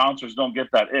that the Bouncers don't get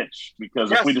that itch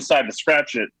because if we decide to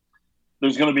scratch it,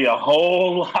 there's going to be a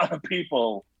whole lot of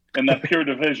people in that Pure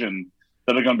division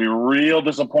that are going to be real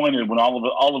disappointed when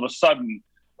all of a sudden,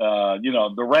 the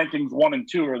rankings 1 and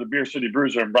 2 are the Beer City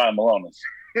Bruiser and Brian Malonis.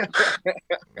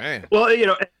 Well,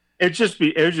 it'd just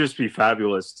be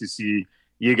fabulous to see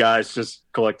you guys just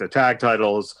collect the tag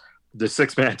titles, the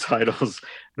 6-man titles,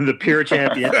 the pure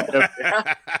championship,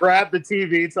 grab the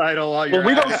TV title. While you're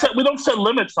we don't set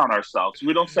limits on ourselves.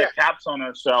 We don't set caps on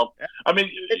ourselves. I mean,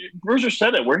 Bruiser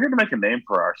said it. We're here to make a name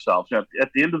for ourselves. You know, at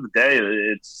the end of the day,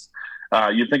 it's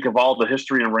you think of all the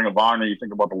history in Ring of Honor. You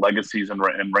think about the legacies in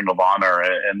Ring of Honor,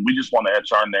 and we just want to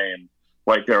etch our name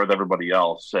right there with everybody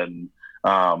else. And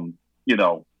you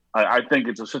know, I think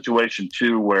it's a situation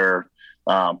too where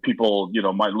people, you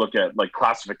know, might look at like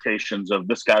classifications of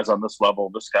this guy's on this level,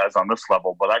 this guy's on this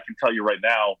level. But I can tell you right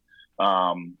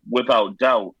now, without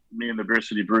doubt, me and the Beer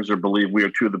City Bruiser believe we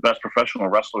are two of the best professional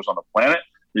wrestlers on the planet.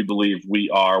 We believe we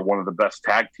are one of the best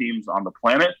tag teams on the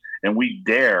planet, and we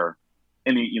dare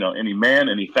any man,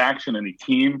 any faction, any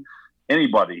team,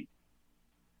 anybody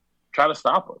try to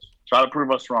stop us, try to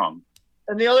prove us wrong.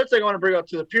 And the other thing I want to bring up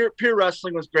to the pure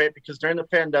wrestling was great because during the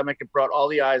pandemic, it brought all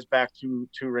the eyes back to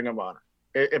Ring of Honor.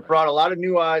 It brought a lot of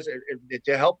new eyes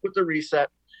to help with the reset.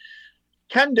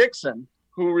 Ken Dixon,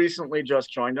 who recently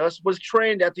just joined us, was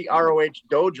trained at the ROH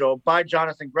dojo by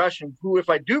Jonathan Gresham, who, if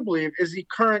I do believe, is the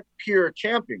current pure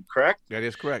champion, correct? That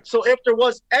is correct. So if there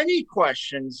was any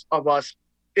questions of us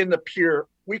in the pure,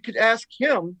 we could ask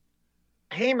him,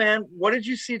 hey, man, what did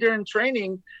you see during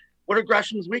training? What are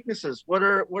Gresham's weaknesses? What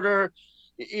are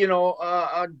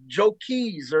Joe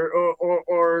Keys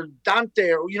or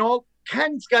Dante, or, you know,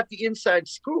 Ken's got the inside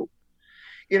scoop.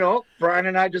 You know, Brian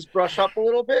and I just brush up a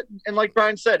little bit. And like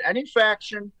Brian said, any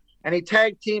faction, any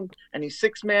tag team, any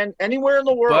 6-man, anywhere in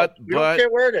the world, we don't care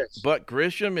where it is. But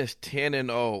Gresham is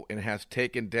 10-0 and has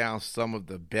taken down some of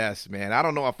the best, man. I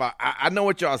don't know if I know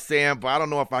what y'all saying, but I don't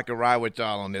know if I can ride with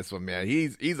y'all on this one, man.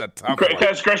 He's a tough one.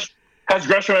 Has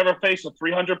Gresham ever faced a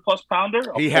 300-plus pounder?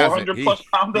 A 400-plus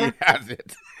pounder? He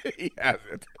hasn't. He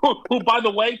hasn't. Who, by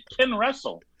the way, can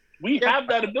wrestle. We have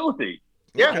that ability.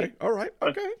 Yeah. Okay. All right.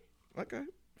 Okay.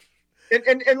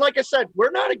 And like I said,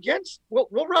 we're not against. We'll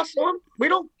wrestle him.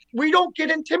 We don't get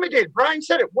intimidated. Brian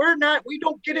said it. We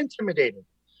don't get intimidated.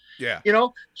 Yeah. You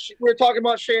know, we're talking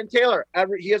about Shane Taylor.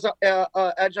 He has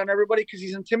a edge on everybody because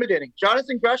he's intimidating.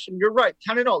 Jonathan Gresham, you're right.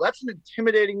 10-0. That's an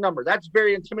intimidating number. That's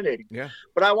very intimidating. Yeah.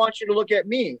 But I want you to look at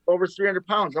me, over 300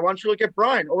 pounds. I want you to look at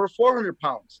Brian, over 400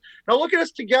 pounds. Now look at us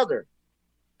together.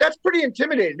 That's pretty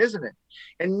intimidating, isn't it?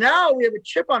 And now we have a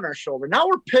chip on our shoulder. Now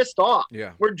we're pissed off.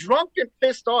 Yeah. We're drunk and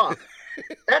pissed off.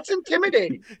 That's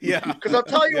intimidating. Yeah. Because I'll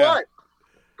tell you what.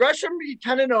 Gresham be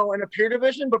 10-0 in a peer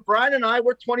division, but Brian and I,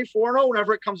 we're 24-0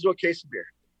 whenever it comes to a case of beer.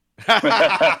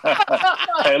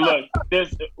 Hey, look,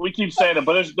 we keep saying it,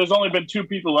 but there's only been 2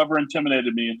 people who ever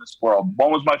intimidated me in this world. One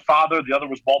was my father. The other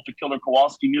was Walter Killer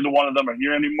Kowalski. Neither one of them are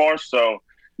here anymore. So,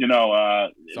 you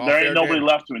know, there ain't nobody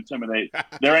left to intimidate.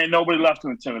 There ain't nobody left to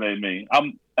intimidate me.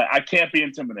 I can't be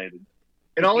intimidated.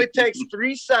 It only takes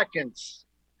 3 seconds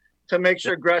to make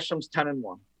sure Gresham's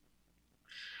 10-1.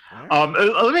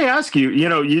 Let me ask you, you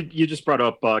know, you just brought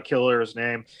up Killer's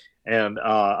name, and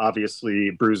obviously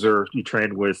Bruiser, you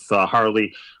trained with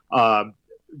Harley.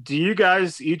 Do you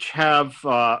guys each have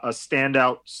a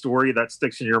standout story that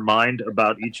sticks in your mind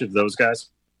about each of those guys?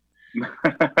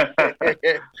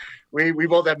 We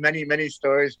both have many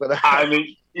stories, but I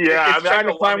mean, yeah, it's trying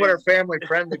to find what are family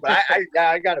friendly. But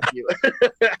I got a few.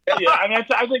 Yeah, I mean,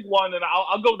 I think one, and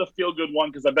I'll go with the feel good one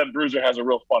because I bet Bruiser has a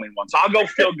real funny one. So I'll go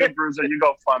feel good, Bruiser. You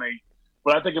go funny.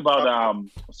 But I think about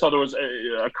so there was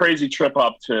a crazy trip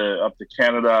up to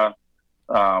Canada.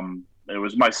 It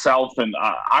was myself and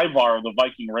Ivar of the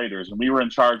Viking Raiders, and we were in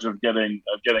charge of getting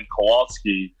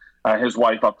Kowalski, his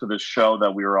wife, up to this show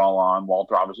that we were all on.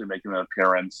 Walter obviously making an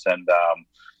appearance, and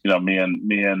you know, me and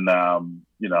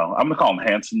you know, I'm gonna call him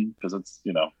Hanson because it's,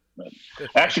 you know,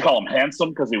 I actually call him Handsome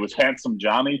because he was Handsome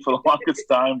Johnny for the longest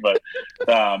time. But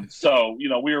so, you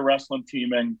know, we were wrestling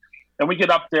teaming, and we get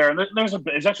up there, and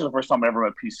it's actually the first time I ever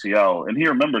met PCO, and he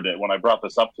remembered it when I brought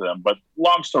this up to him. But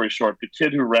long story short, the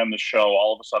kid who ran the show,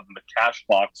 all of a sudden the cash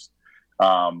box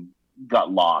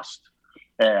got lost.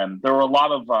 And there were a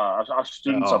lot of our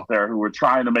students up there who were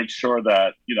trying to make sure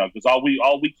that, you know, because all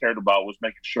we cared about was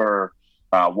making sure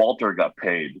Walter got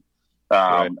paid.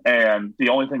 Right. And the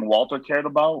only thing Walter cared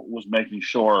about was making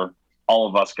sure all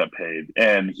of us got paid.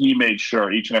 And he made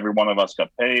sure each and every one of us got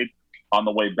paid. On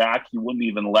the way back, he wouldn't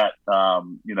even let,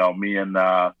 you know, me and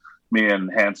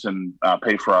Hanson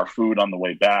pay for our food on the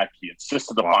way back. He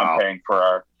insisted upon paying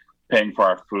for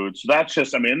our food. So that's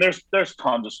just, I mean, there's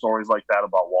tons of stories like that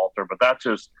about Walter, but that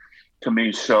just, to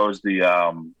me, shows the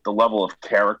level of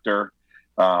character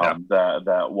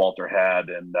that Walter had.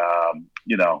 And,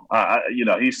 you know,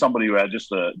 he's somebody who had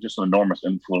just an enormous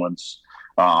influence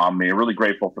on me. Really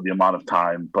grateful for the amount of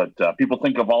time, but people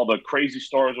think of all the crazy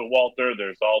stories of Walter.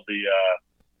 There's all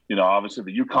the, obviously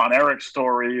the Yukon Eric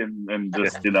story and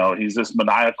just, he's this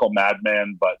maniacal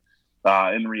madman, but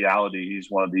in reality, he's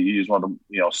one of the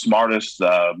smartest,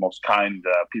 most kind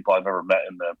people I've ever met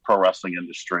in the pro wrestling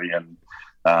industry. And,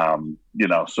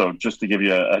 so just to give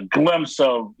you a glimpse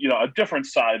of, a different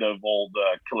side of old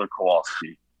Killer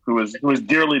Kowalski, who is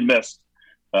dearly missed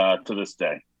to this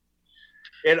day.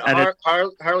 And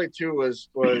Harley too was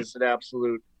an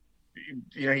absolute,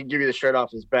 he'd give you the shirt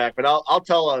off his back. But I'll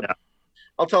tell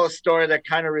a story that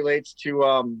kind of relates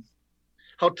to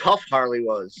how tough Harley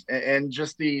was and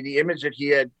just the image that he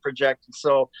had projected.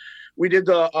 So we did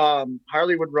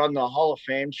Harley would run the Hall of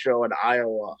Fame show in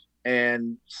Iowa.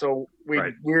 And so we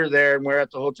were there and we're at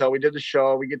the hotel. We did the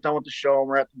show. We get done with the show and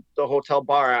we're at the hotel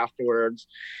bar afterwards.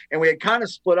 And we had kind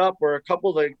of split up where a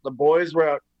couple of the boys were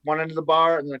at one end of the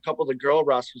bar and then a couple of the girl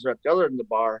wrestlers were at the other end of the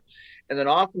bar. And then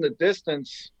off in the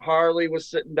distance, Harley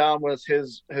was sitting down with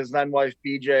his then wife,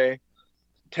 BJ,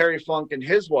 Terry Funk and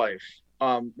his wife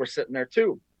were sitting there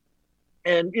too.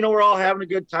 And, we're all having a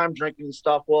good time drinking and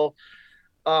stuff. Well,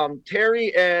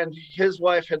 Terry and his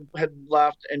wife had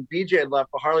left and BJ had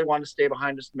left, but Harley wanted to stay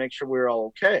behind just to make sure we were all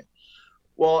okay.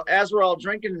 Well, as we're all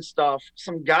drinking and stuff,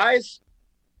 some guys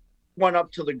went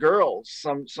up to the girls,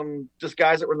 some just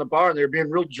guys that were in the bar, and they were being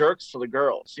real jerks to the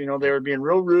girls. They were being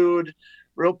real rude,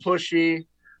 real pushy,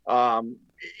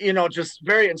 just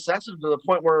very insensitive to the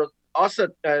point where us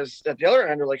at the other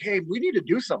end are like, hey, we need to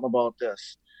do something about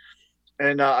this.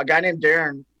 And a guy named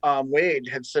Darren Wade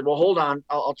had said, well, hold on,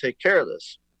 I'll take care of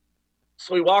this.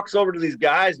 So he walks over to these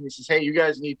guys and he says, hey, you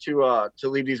guys need to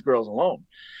leave these girls alone.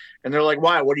 And they're like,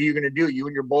 why? What are you going to do? You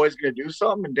and your boys going to do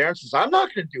something? And Darren says, I'm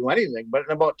not going to do anything. But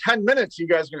in about 10 minutes, you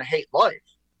guys are going to hate life.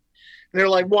 And they're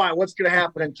like, why? What's going to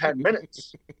happen in 10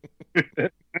 minutes? And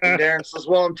Darren says,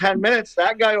 well, in 10 minutes,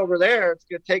 that guy over there, it's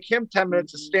going to take him 10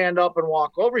 minutes to stand up and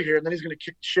walk over here. And then he's going to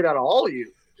kick the shit out of all of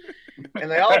you. And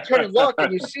they all turn and look,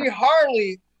 and you see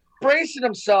Harley bracing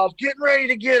himself, getting ready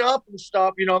to get up and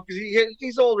stuff, because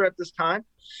he's older at this time.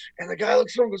 And the guy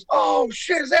looks over and goes, oh,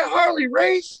 shit, is that Harley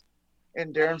Race?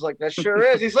 And Darren's like, that sure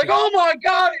is. He's like, oh, my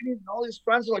God. And all his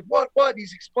friends are like, what? And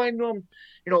he's explaining to him,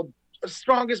 the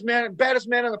strongest man, baddest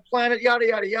man on the planet, yada,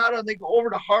 yada, yada. And they go over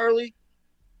to Harley.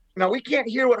 Now, we can't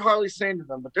hear what Harley's saying to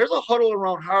them, but there's a huddle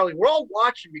around Harley. We're all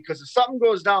watching because if something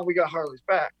goes down, we got Harley's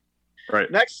back.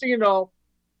 Right. Next thing you know,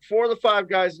 4 of the 5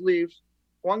 guys leave.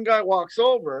 One guy walks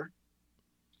over,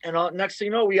 and next thing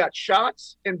you know, we got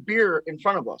shots and beer in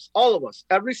front of us. All of us.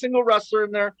 Every single wrestler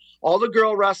in there, all the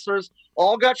girl wrestlers,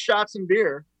 all got shots and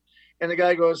beer. And the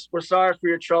guy goes, we're sorry for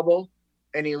your trouble.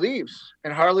 And he leaves.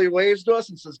 And Harley waves to us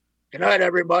and says, good night,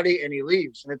 everybody. And he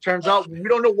leaves. And it turns out we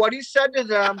don't know what he said to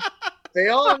them. They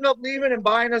all ended up leaving and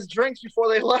buying us drinks before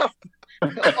they left.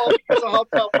 All because of how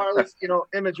tough Harley's,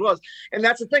 image was. And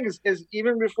that's the thing is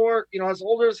even before, as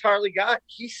older as Harley got,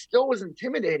 he still was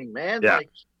intimidating, man. Yeah. Like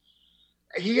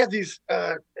he had these,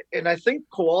 and I think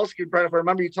Kowalski, Brett, if I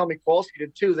remember you telling me Kowalski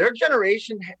did too, their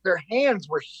generation, their hands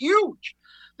were huge.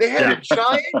 They had a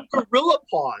giant gorilla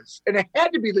paws, and it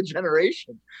had to be the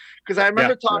generation. Because I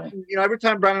remember talking, every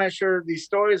time Brian and I share these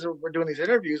stories or we're doing these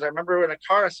interviews, I remember in a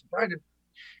car, I said, Brian, did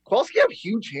Kowalski have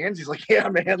huge hands? He's like, yeah,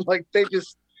 man, like they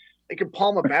can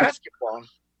palm a basketball.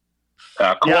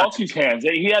 Kowalski's hands.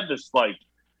 He had this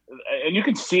and you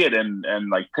can see it in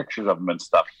like pictures of him and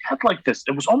stuff. He had like this.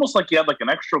 It was almost like he had like an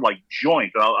extra like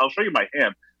joint. I'll show you my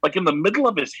hand. Like in the middle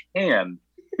of his hand,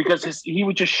 because he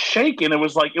would just shake and it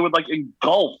would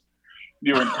engulf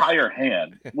your entire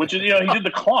hand. Which is he did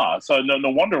the claw, so no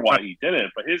wonder why he did it.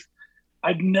 But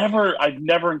I've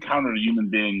never encountered a human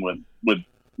being with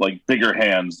like bigger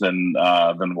hands than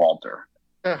Walter.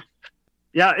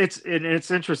 Yeah, it's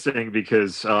interesting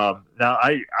because now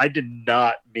I did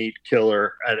not meet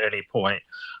Killer at any point,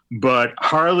 but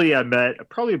Harley I met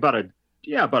probably about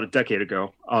a decade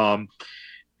ago,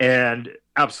 and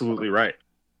absolutely right.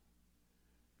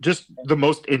 Just the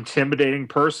most intimidating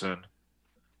person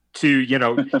to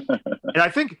and I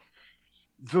think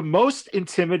the most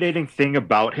intimidating thing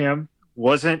about him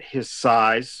wasn't his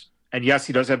size, and yes,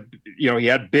 he does have he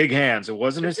had big hands. It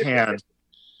wasn't his hands.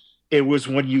 It was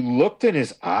when you looked in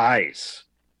his eyes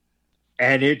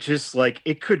and it just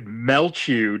it could melt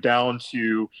you down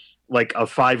to like a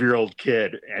 5-year-old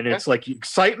kid. And it's like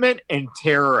excitement and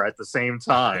terror at the same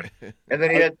time. And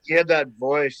then he had that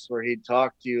voice where he'd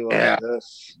talk to you like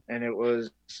this. And it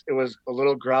was a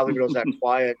little growly, but it was that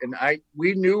quiet. And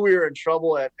we knew we were in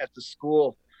trouble at the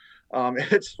school.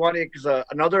 It's funny because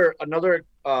another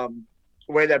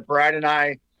way that Brad and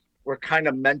I were kind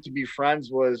of meant to be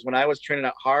friends was when I was training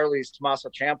at Harley's, Tommaso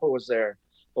Ciampa was there.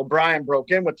 Well, Brian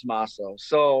broke in with Tommaso.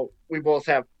 So we both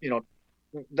have,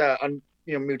 the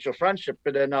mutual friendship.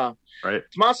 But then right.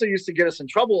 Tommaso used to get us in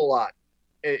trouble a lot,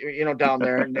 down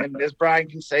there. And as Brian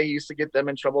can say, he used to get them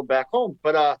in trouble back home.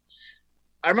 But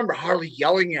I remember Harley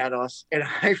yelling at us, and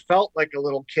I felt like a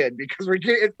little kid because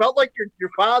it felt like your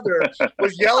father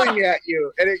was yelling at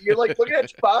you. And you're like looking at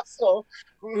Tommaso,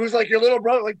 who's like your little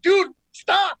brother, like, dude,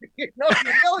 stop. You're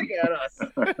yelling at us.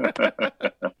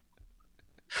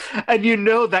 And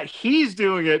that he's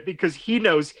doing it because he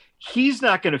knows he's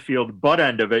not going to feel the butt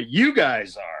end of it. You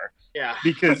guys are. Yeah.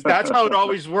 Because that's how it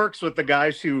always works with the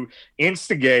guys who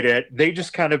instigate it. They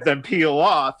just kind of then peel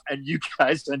off, and you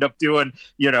guys end up doing,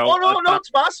 Oh, no.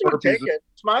 Tommaso would take it.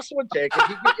 Tommaso would take it.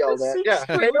 He'd get yelled at. Yeah.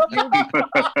 He'd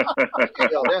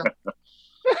get yelled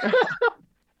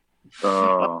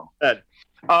at.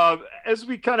 Oh. As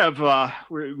we kind of,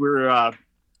 we're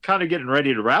kind of getting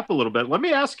ready to wrap a little bit, let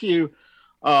me ask you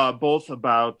both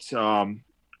about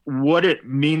what it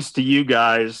means to you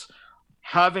guys,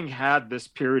 having had this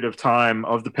period of time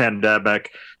of the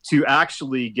pandemic, to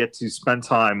actually get to spend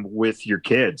time with your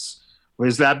kids.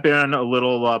 Has that been a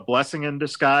little blessing in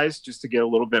disguise, just to get a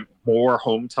little bit more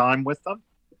home time with them?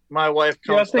 My wife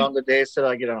comes down the days that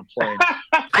I get on a plane.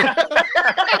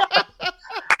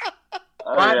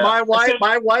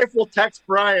 My wife will text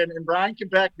Brian, and Brian can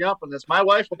back me up on this. My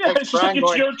wife will text Brian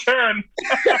it's your turn.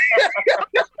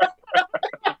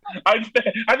 I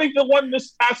think the one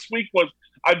this past week was,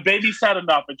 I babysat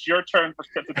enough. It's your turn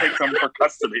to take them for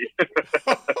custody.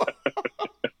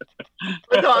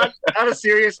 But no, on a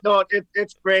serious note,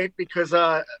 it's great because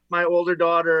my older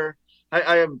daughter,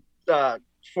 I have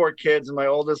 4 kids, and my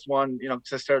oldest one,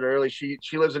 because I started early, she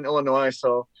lives in Illinois,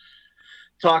 so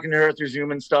talking to her through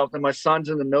Zoom and stuff. And my son's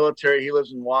in the military; he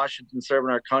lives in Washington,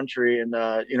 serving our country, and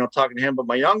talking to him. But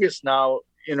my youngest now,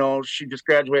 she just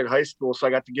graduated high school, so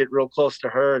I got to get real close to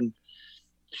her, and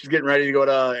she's getting ready to go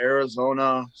to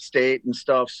Arizona State and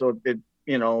stuff. So it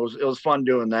was fun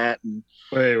doing that. And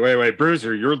wait,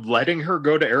 Bruiser, you're letting her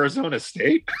go to Arizona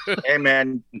State? Hey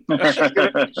man,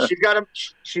 she's got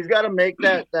to make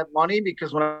that money,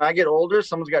 because when I get older,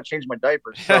 someone's got to change my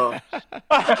diapers. So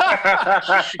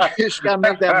she's got to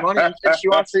make that money. And she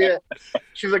wants to.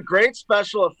 She's a great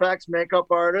special effects makeup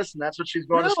artist, and that's what she's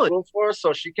going to school for.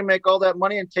 So she can make all that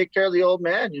money and take care of the old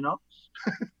man.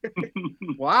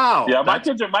 Wow. Yeah, my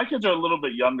kids are a little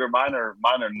bit younger. Mine are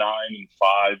 9 and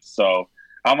 5. So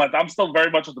I'm still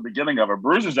very much at the beginning of it.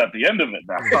 Bruiser's at the end of it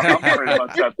now. I'm very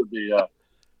much at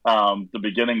the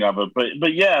beginning of it.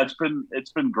 But yeah, it's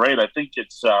been great. I think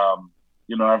it's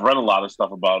I've read a lot of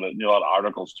stuff about it, a lot of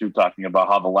articles too, talking about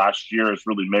how the last year has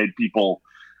really made people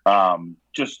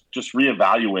just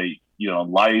reevaluate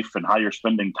life and how you're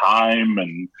spending time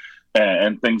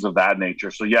and things of that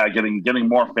nature. So yeah, getting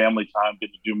more family time,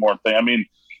 getting to do more things.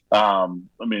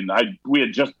 We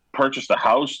had just purchased a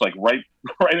house like right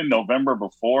in November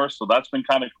before, so that's been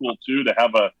kind of cool too, to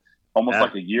have almost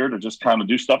like a year to just kind of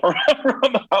do stuff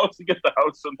around the house and get the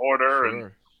house in order.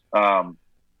 Sure. And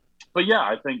but yeah,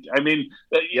 I think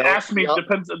ask me,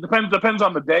 depends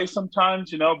on the day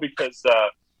sometimes, because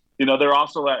they're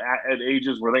also at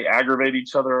ages where they aggravate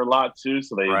each other a lot too,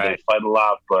 so they fight a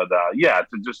lot. But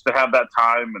to have that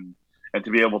time and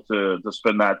to be able to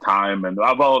spend that time, and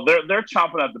they're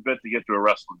chomping at the bit to get to a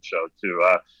wrestling show too.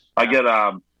 I get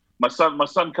my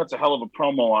son cuts a hell of a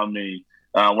promo on me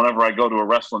whenever I go to a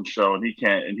wrestling show and he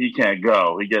can't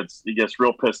go. He gets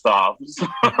real pissed off. He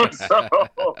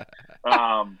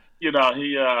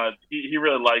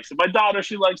really likes it. My daughter,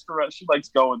 she likes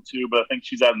going too, but I think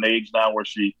she's at an age now where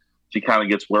she kind of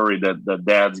gets worried that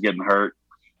dad's getting hurt.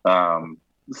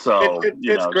 So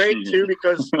it's great too,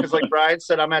 because like Brian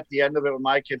said, I'm at the end of it with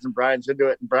my kids, and Brian's into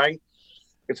it. And Brian,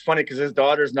 it's funny because his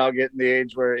daughter's now getting the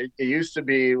age where it used to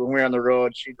be when we were on the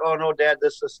road, she'd, oh no, Dad,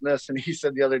 this, and this. And he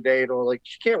said the other day, like,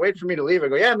 she can't wait for me to leave. I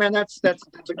go, yeah, man, that's a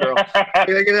girl. Look at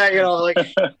that,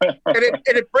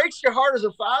 and it breaks your heart as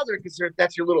a father because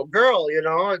that's your little girl,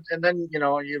 and then,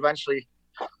 you eventually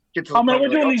get to we're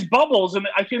doing these bubbles, and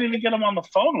I can't even get him on the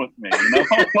phone with me.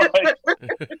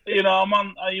 I'm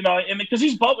on, and because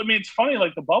these bubbles. It's funny.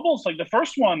 Like the bubbles, like the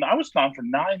first one, I was gone for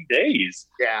 9 days.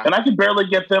 Yeah, and I could barely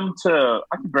get them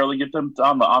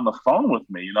on the phone with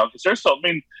me. Because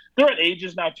they're at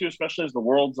ages now too, especially as the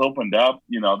world's opened up.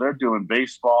 They're doing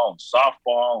baseball and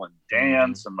softball and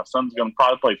dance, and my son's going to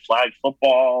probably play flag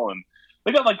football, and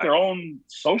they got like their own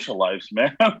social lives,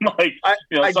 man.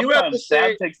 I do have to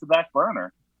say, Dad takes the back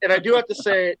burner. And I do have to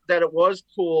say that it was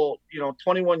cool.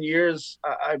 21 years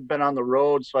I've been on the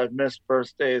road, so I've missed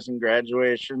birthdays and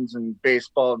graduations and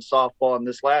baseball and softball. And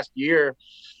this last year,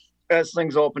 as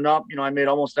things open up, I made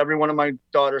almost every one of my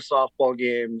daughter's softball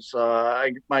games.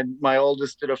 My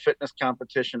oldest did a fitness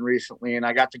competition recently, and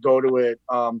I got to go to it.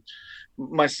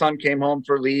 My son came home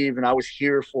for leave, and I was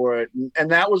here for it,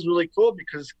 and that was really cool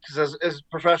because as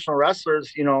professional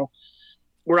wrestlers,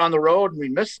 we're on the road and we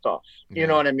miss stuff. You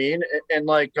know what I mean? And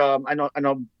like I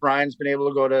know Brian's been able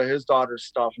to go to his daughter's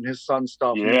stuff and his son's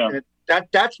stuff. Yeah, and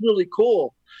that's really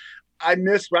cool. I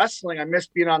miss wrestling. I miss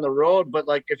being on the road. But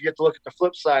like, if you have to look at the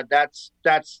flip side, that's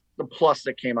the plus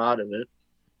that came out of it.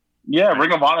 Yeah,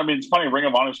 Ring of Honor. I mean, it's funny. Ring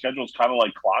of Honor schedule is kind of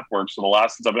like clockwork. So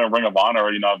since I've been in Ring of Honor,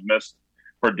 I've missed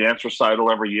for a dance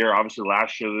recital every year. Obviously,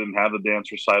 last year they didn't have the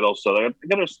dance recital, so I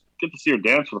get to see her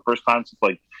dance for the first time since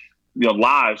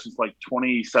live since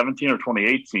 2017 or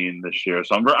 2018 this year.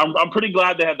 So I'm pretty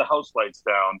glad they had the house lights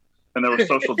down and there was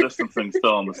social distancing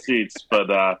still in the seats. But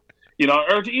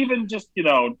or even just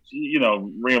Ring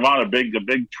of Honor, a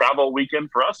big travel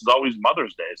weekend for us is always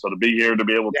Mother's Day. So to be here to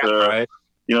be able to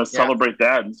celebrate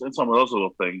that and some of those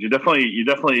little things, you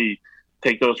definitely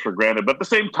take those for granted. But at the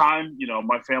same time,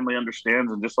 my family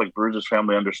understands, and just like Bruce's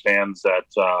family understands that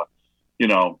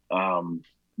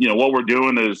what we're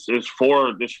doing is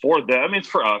for them. I mean, it's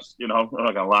for us. I'm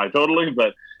not gonna lie totally,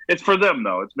 but it's for them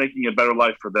though. It's making a better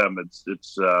life for them.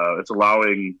 It's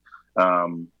allowing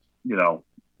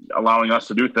allowing us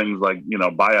to do things like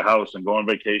buy a house and go on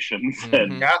vacations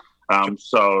and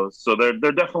so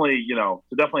they're definitely to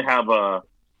definitely have a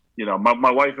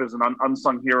my wife is an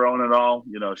unsung hero in it all.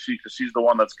 She's the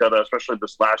one that's got especially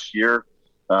this last year.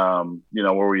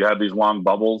 Where we had these long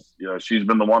bubbles, she's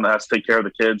been the one that has to take care of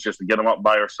the kids just to get them up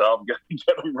by herself, get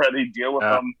them ready, deal with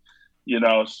them,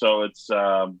 so it's,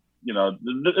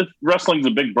 wrestling's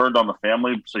a big burden on the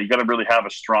family. So you got to really have a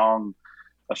strong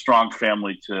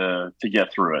family to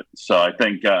get through it. So I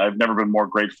think I've never been more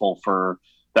grateful for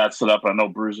that setup. I know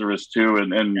Bruiser is too.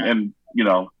 And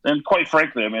quite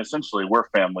frankly, I mean, essentially we're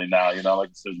family now, like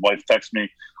his wife texts me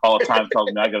all the time,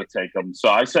 tells me I got to take him. So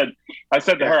I said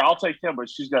to her, I'll take him, but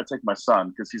she's got to take my son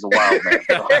because he's a wild man.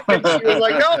 She was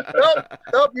like,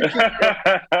 nope. You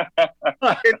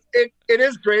it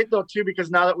is great though too, because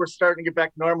now that we're starting to get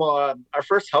back normal, our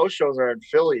first house shows are in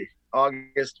Philly,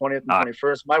 August 20th and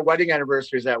 21st. My wedding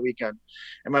anniversary is that weekend.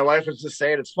 And my wife was just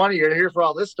saying, it's funny, you're here for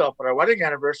all this stuff, but our wedding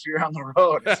anniversary, you're on the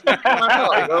road. It's like, come on out,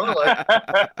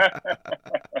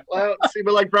 well, see,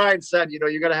 but like Brian said,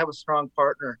 you got to have a strong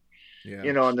partner,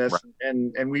 in this. Right.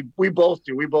 And we both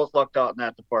do. We both lucked out in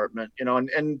that department,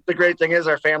 and the great thing is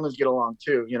our families get along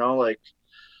too, like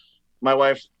my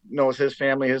wife knows his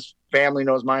family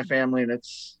knows my family. And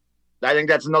I think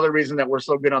that's another reason that we're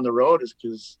so good on the road is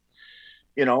because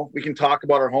we can talk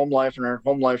about our home life, and our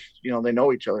home life, they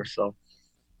know each other. So,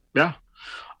 yeah.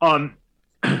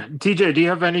 TJ, do you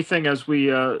have anything as we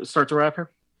start to wrap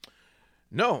here?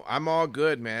 No, I'm all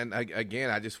good, man. Again,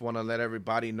 I just want to let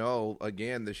everybody know,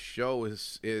 again, the show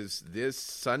is this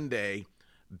Sunday,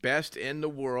 Best in the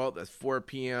World. That's 4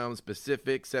 p.m.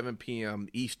 Pacific, 7 p.m.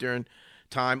 Eastern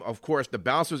time. Of course, the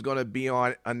bouncer's going to be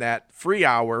on that free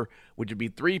hour, which would be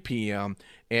 3 p.m.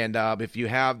 And if you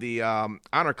have the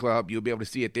Honor Club, you'll be able to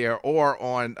see it there, or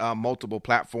on multiple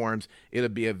platforms, it'll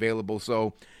be available.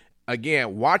 So,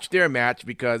 again, watch their match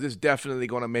because it's definitely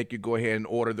going to make you go ahead and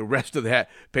order the rest of that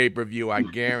pay-per-view, I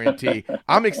guarantee.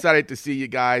 I'm excited to see you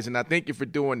guys, and I thank you for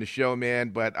doing the show, man.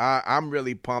 But I'm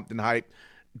really pumped and hyped.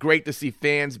 Great to see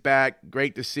fans back.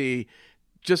 Great to see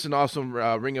just an awesome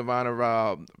Ring of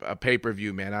Honor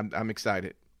pay-per-view, man. I'm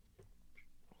excited.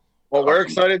 Well, we're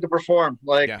excited to perform.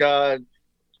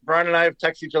 Brian and I have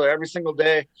texted each other every single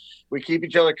day. We keep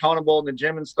each other accountable in the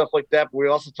gym and stuff like that. But we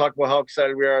also talk about how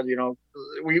excited we are.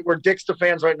 We're dicks to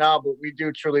fans right now, but we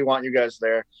do truly want you guys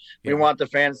there. Yeah. We want the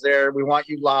fans there. We want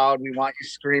you loud. We want you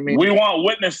screaming. We want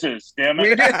witnesses, damn it.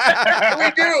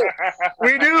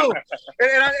 We do.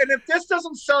 And if this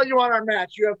doesn't sell you on our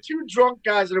match, you have two drunk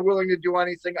guys that are willing to do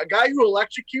anything. A guy who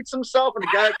electrocutes himself and a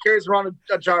guy that carries around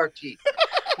a jar of tea.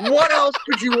 What else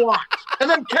could you want? And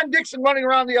then Ken Dixon running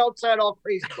around the outside all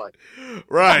crazy like.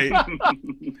 Right.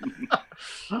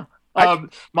 Um,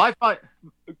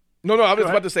 No, I was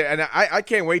about to say, and I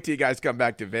can't wait till you guys come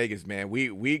back to Vegas, man.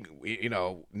 We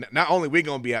not only we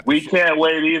gonna be at the show. Can't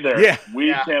wait either. Yeah,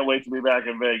 we can't wait to be back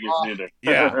in Vegas either.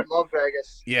 Yeah, I love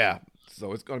Vegas. Yeah,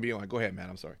 so it's gonna be on. Go ahead, man.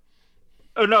 I'm sorry.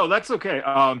 Oh no, that's okay.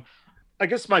 I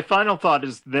guess my final thought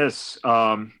is this: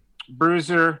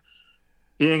 Bruiser,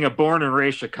 being a born and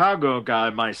raised Chicago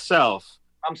guy myself.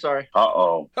 I'm sorry.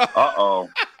 Uh-oh.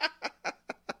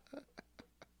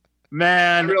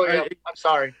 Man, I'm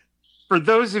sorry. For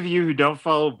those of you who don't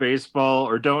follow baseball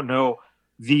or don't know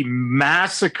the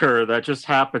massacre that just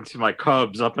happened to my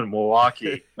Cubs up in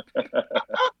Milwaukee,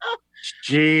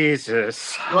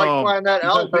 Jesus. You like flying that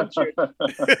L, didn't you?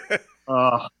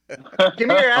 Give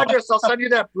me your address. I'll send you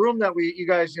that broom that you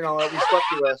guys that we swept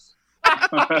you with. I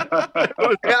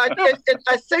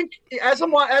think as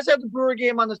I have the Brewer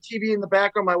game on the TV in the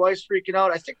background, my wife's freaking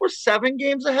out. I think we're 7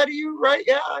 games ahead of you, right?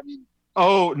 Yeah, I mean.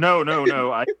 Oh no!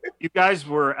 You guys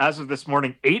were, as of this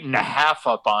morning, 8.5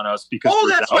 up on us because. Oh,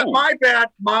 that's what. My bad.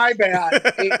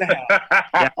 8.5.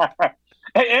 Yeah.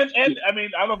 Hey, and I mean,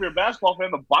 I don't know if you're a basketball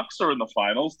fan. The Bucks are in the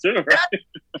finals too, right?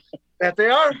 That they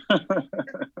are.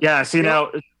 Yeah. See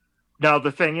now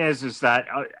the thing is that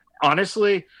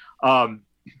honestly, I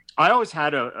always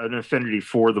had an affinity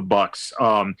for the Bucks.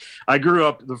 I grew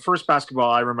up. The first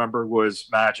basketball I remember was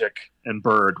Magic and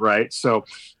Bird, right? So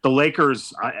the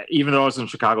Lakers, even though I was in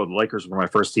Chicago, the Lakers were my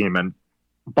first team and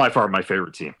by far my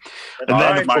favorite team. And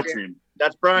then my team.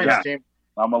 That's Brian's team.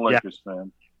 I'm a Lakers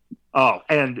fan. Oh,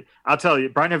 and I'll tell you,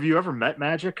 Brian, have you ever met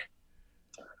Magic?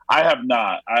 I have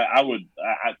not. I would.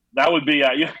 That would be.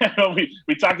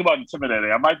 We talked about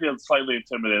intimidating. I might be slightly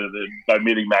intimidated by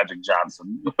meeting Magic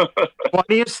Johnson.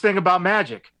 Funniest thing about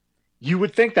Magic, you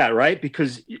would think that, right?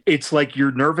 Because it's like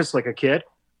you're nervous like a kid.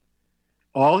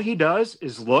 All he does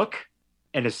is look,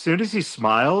 and as soon as he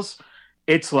smiles,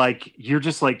 it's like you're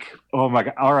just like, oh my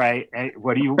god! All right, hey,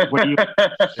 what do you?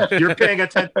 You're paying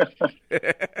attention.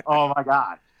 Oh my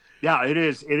god! Yeah, it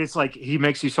is. It is like he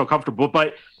makes you so comfortable.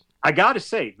 But I got to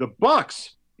say, the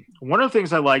Bucks. One of the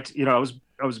things I liked, I was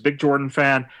a big Jordan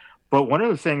fan, but one of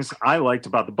the things I liked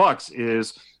about the Bucks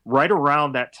is right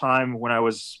around that time when I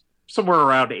was somewhere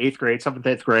around 8th grade, 7th,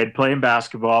 8th grade, playing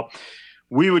basketball.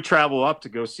 We would travel up to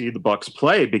go see the Bucks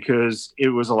play because it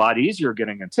was a lot easier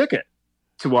getting a ticket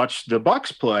to watch the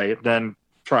Bucks play than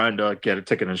trying to get a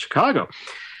ticket in Chicago.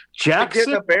 Jackson,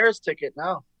 getting a Bears ticket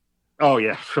now. Oh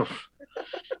yeah.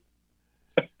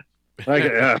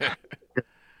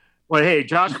 Well, hey,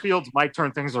 Josh Fields might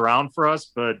turn things around for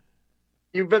us, but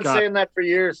you've been saying that for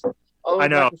years. I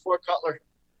know. Before Cutler.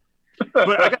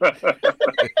 But I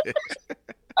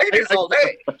can do this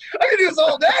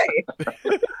all day.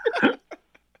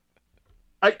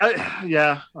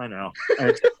 Yeah, I know.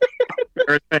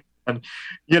 And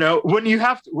when you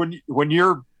have to, when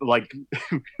you're like,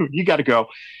 you got to go.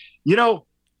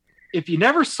 If you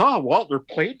never saw Walter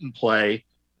Payton play,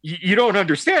 you don't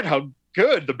understand how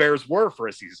good the Bears were for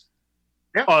a season.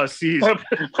 Yeah. For a season.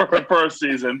 For a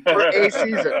season. For a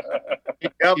season.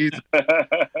 Yep.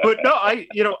 But no, I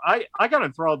got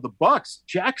enthralled. The Bucks.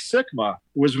 Jack Sikma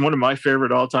was one of my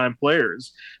favorite all-time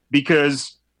players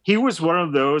because he was one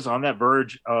of those on that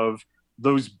verge of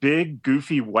those big,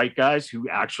 goofy white guys who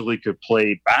actually could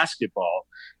play basketball.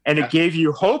 And it gave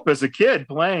you hope as a kid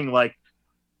playing like,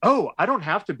 oh, I don't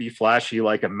have to be flashy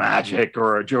like a Magic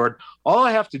or a Jordan. All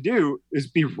I have to do is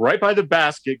be right by the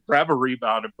basket, grab a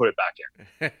rebound, and put it back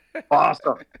in.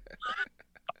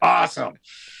 Awesome.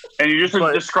 And you just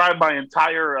described my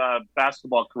entire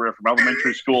basketball career from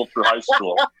elementary school through high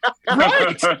school.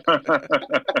 Right.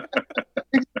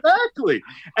 Exactly.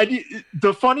 And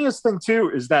the funniest thing, too,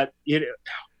 is that the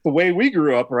way we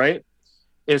grew up, right,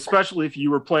 especially if you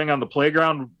were playing on the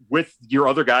playground with your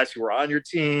other guys who were on your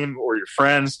team or your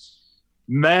friends,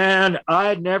 man,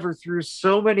 I never threw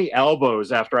so many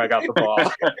elbows after I got the ball.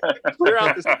 Clear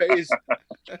out the space.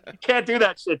 You can't do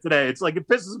that shit today. It's like, it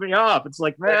pisses me off. It's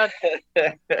like, man,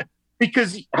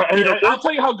 because I'll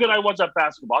tell you how good I was at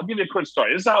basketball. I'll give you a quick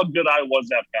story. This is how good I was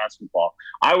at basketball.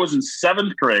 I was in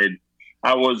 7th grade.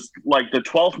 I was like the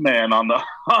 12th man on the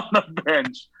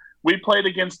bench. We played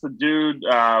against the dude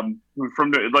who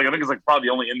from I think it's like probably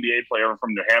the only NBA player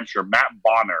from New Hampshire. Matt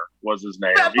Bonner was his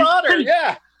name. Matt Bonner,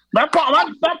 yeah. Matt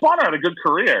Bonner had a good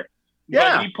career.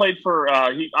 Yeah, but he played for.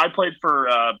 I played for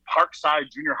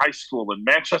Parkside Junior High School in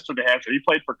Manchester, New Hampshire. He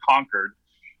played for Concord,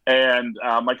 and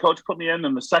my coach put me in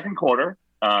the second quarter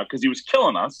because he was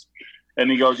killing us.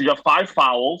 And he goes, "You got 5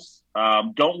 fouls.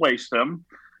 Don't waste them."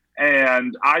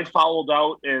 And I fouled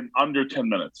out in under 10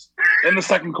 minutes in the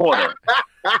second quarter.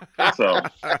 So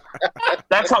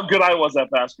that's how good I was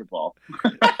at basketball.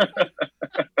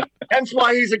 Hence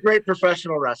why he's a great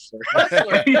professional wrestler.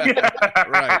 Yeah.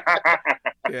 Right.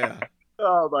 Yeah.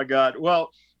 Oh, my God.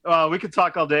 Well, we could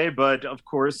talk all day, but of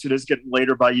course it is getting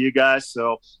later by you guys.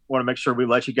 So want to make sure we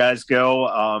let you guys go.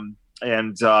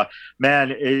 And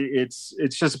man, it's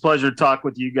just a pleasure to talk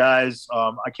with you guys.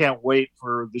 I can't wait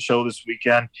for the show this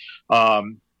weekend.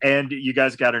 And you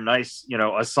guys got a nice,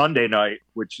 a Sunday night,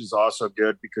 which is also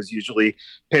good because usually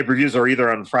pay-per-views are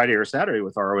either on Friday or Saturday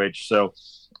with ROH. So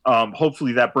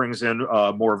hopefully that brings in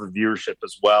more of a viewership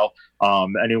as well.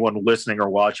 Anyone listening or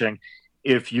watching,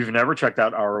 if you've never checked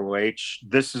out ROH,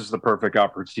 this is the perfect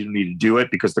opportunity to do it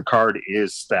because the card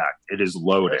is stacked. It is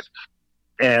loaded.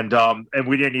 And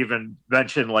we didn't even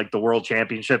mention like the World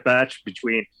Championship match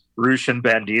between Rush and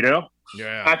Bandito.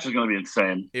 Yeah, match is going to be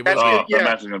insane. Was, that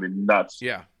match is going to be nuts.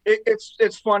 Yeah,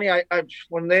 it's funny. I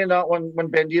when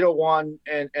Bandito won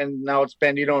and now it's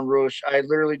Bandito and Rush, I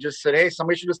literally just said, hey,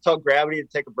 somebody should just tell Gravity to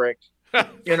take a break.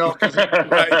 You know,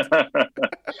 right?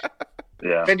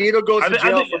 Yeah. Bandito goes to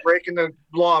jail for breaking the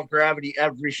law of gravity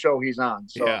every show he's on.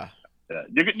 So. Yeah.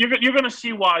 You're going to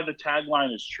see why the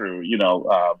tagline is true. You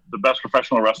know, the best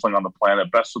professional wrestling on the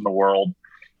planet, best in the world.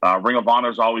 Ring of Honor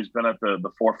has always been at the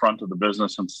forefront of the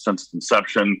business since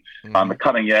ring on the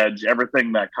cutting edge.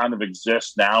 Everything that kind of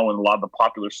exists now and a lot of the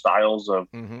popular styles of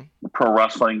pro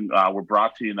wrestling were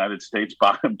brought to the United States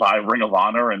by Ring of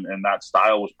Honor, and that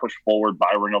style was pushed forward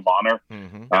by Ring of Honor.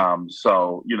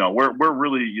 So, you know, we're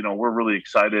really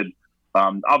excited.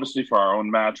 Obviously for our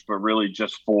own match, but really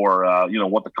just for you know,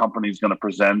 what the company's going to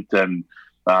present. And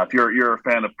if you're a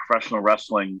fan of professional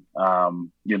wrestling,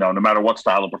 you know, no matter what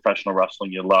style of professional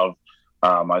wrestling you love,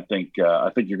 I think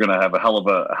you're going to have a hell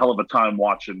of a time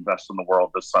watching Best in the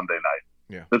World this Sunday night.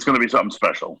 Yeah, it's going to be something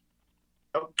special.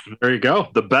 There you go.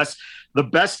 The best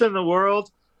in the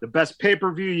world. The best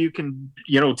pay-per-view you can,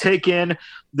 you know, take in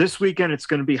this weekend. It's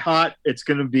going to be hot. It's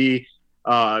going to be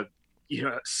you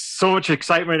know, so much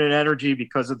excitement and energy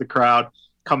because of the crowd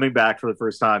coming back for the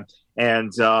first time.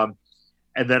 And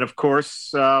then, of course,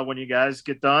 when you guys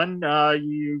get done,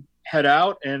 you head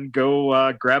out and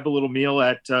go grab a little meal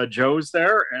at Joe's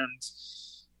there. And,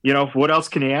 you know, what else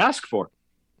can you ask for?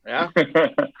 Yeah.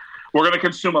 We're going to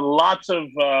consume lots of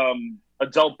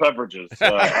adult beverages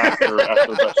after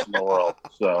Best in the World.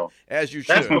 So as you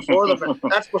should.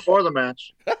 That's before the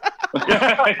match.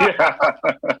 Yeah.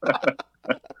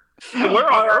 We're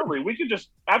on early. We could just,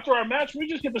 after our match, we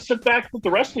just get to sit back with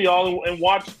the rest of y'all and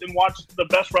watch the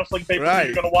best wrestling pay-per-view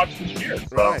you're going to watch this year.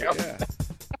 So. Right, yeah.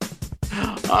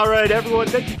 All right, everyone.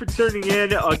 Thank you for tuning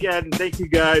in. Again, thank you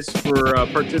guys for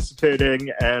participating,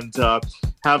 and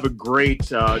have a great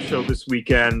show this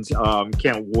weekend.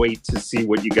 Can't wait to see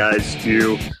what you guys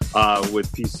do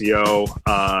with PCO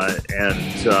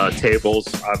and tables.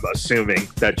 I'm assuming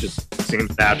that just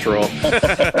seems natural.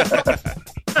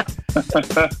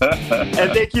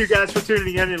 And thank you guys for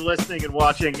tuning in and listening and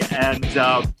watching, and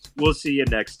we'll see you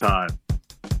next time.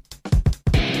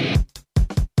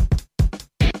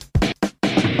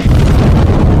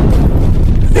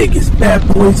 Biggest bad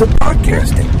boys of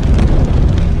podcasting.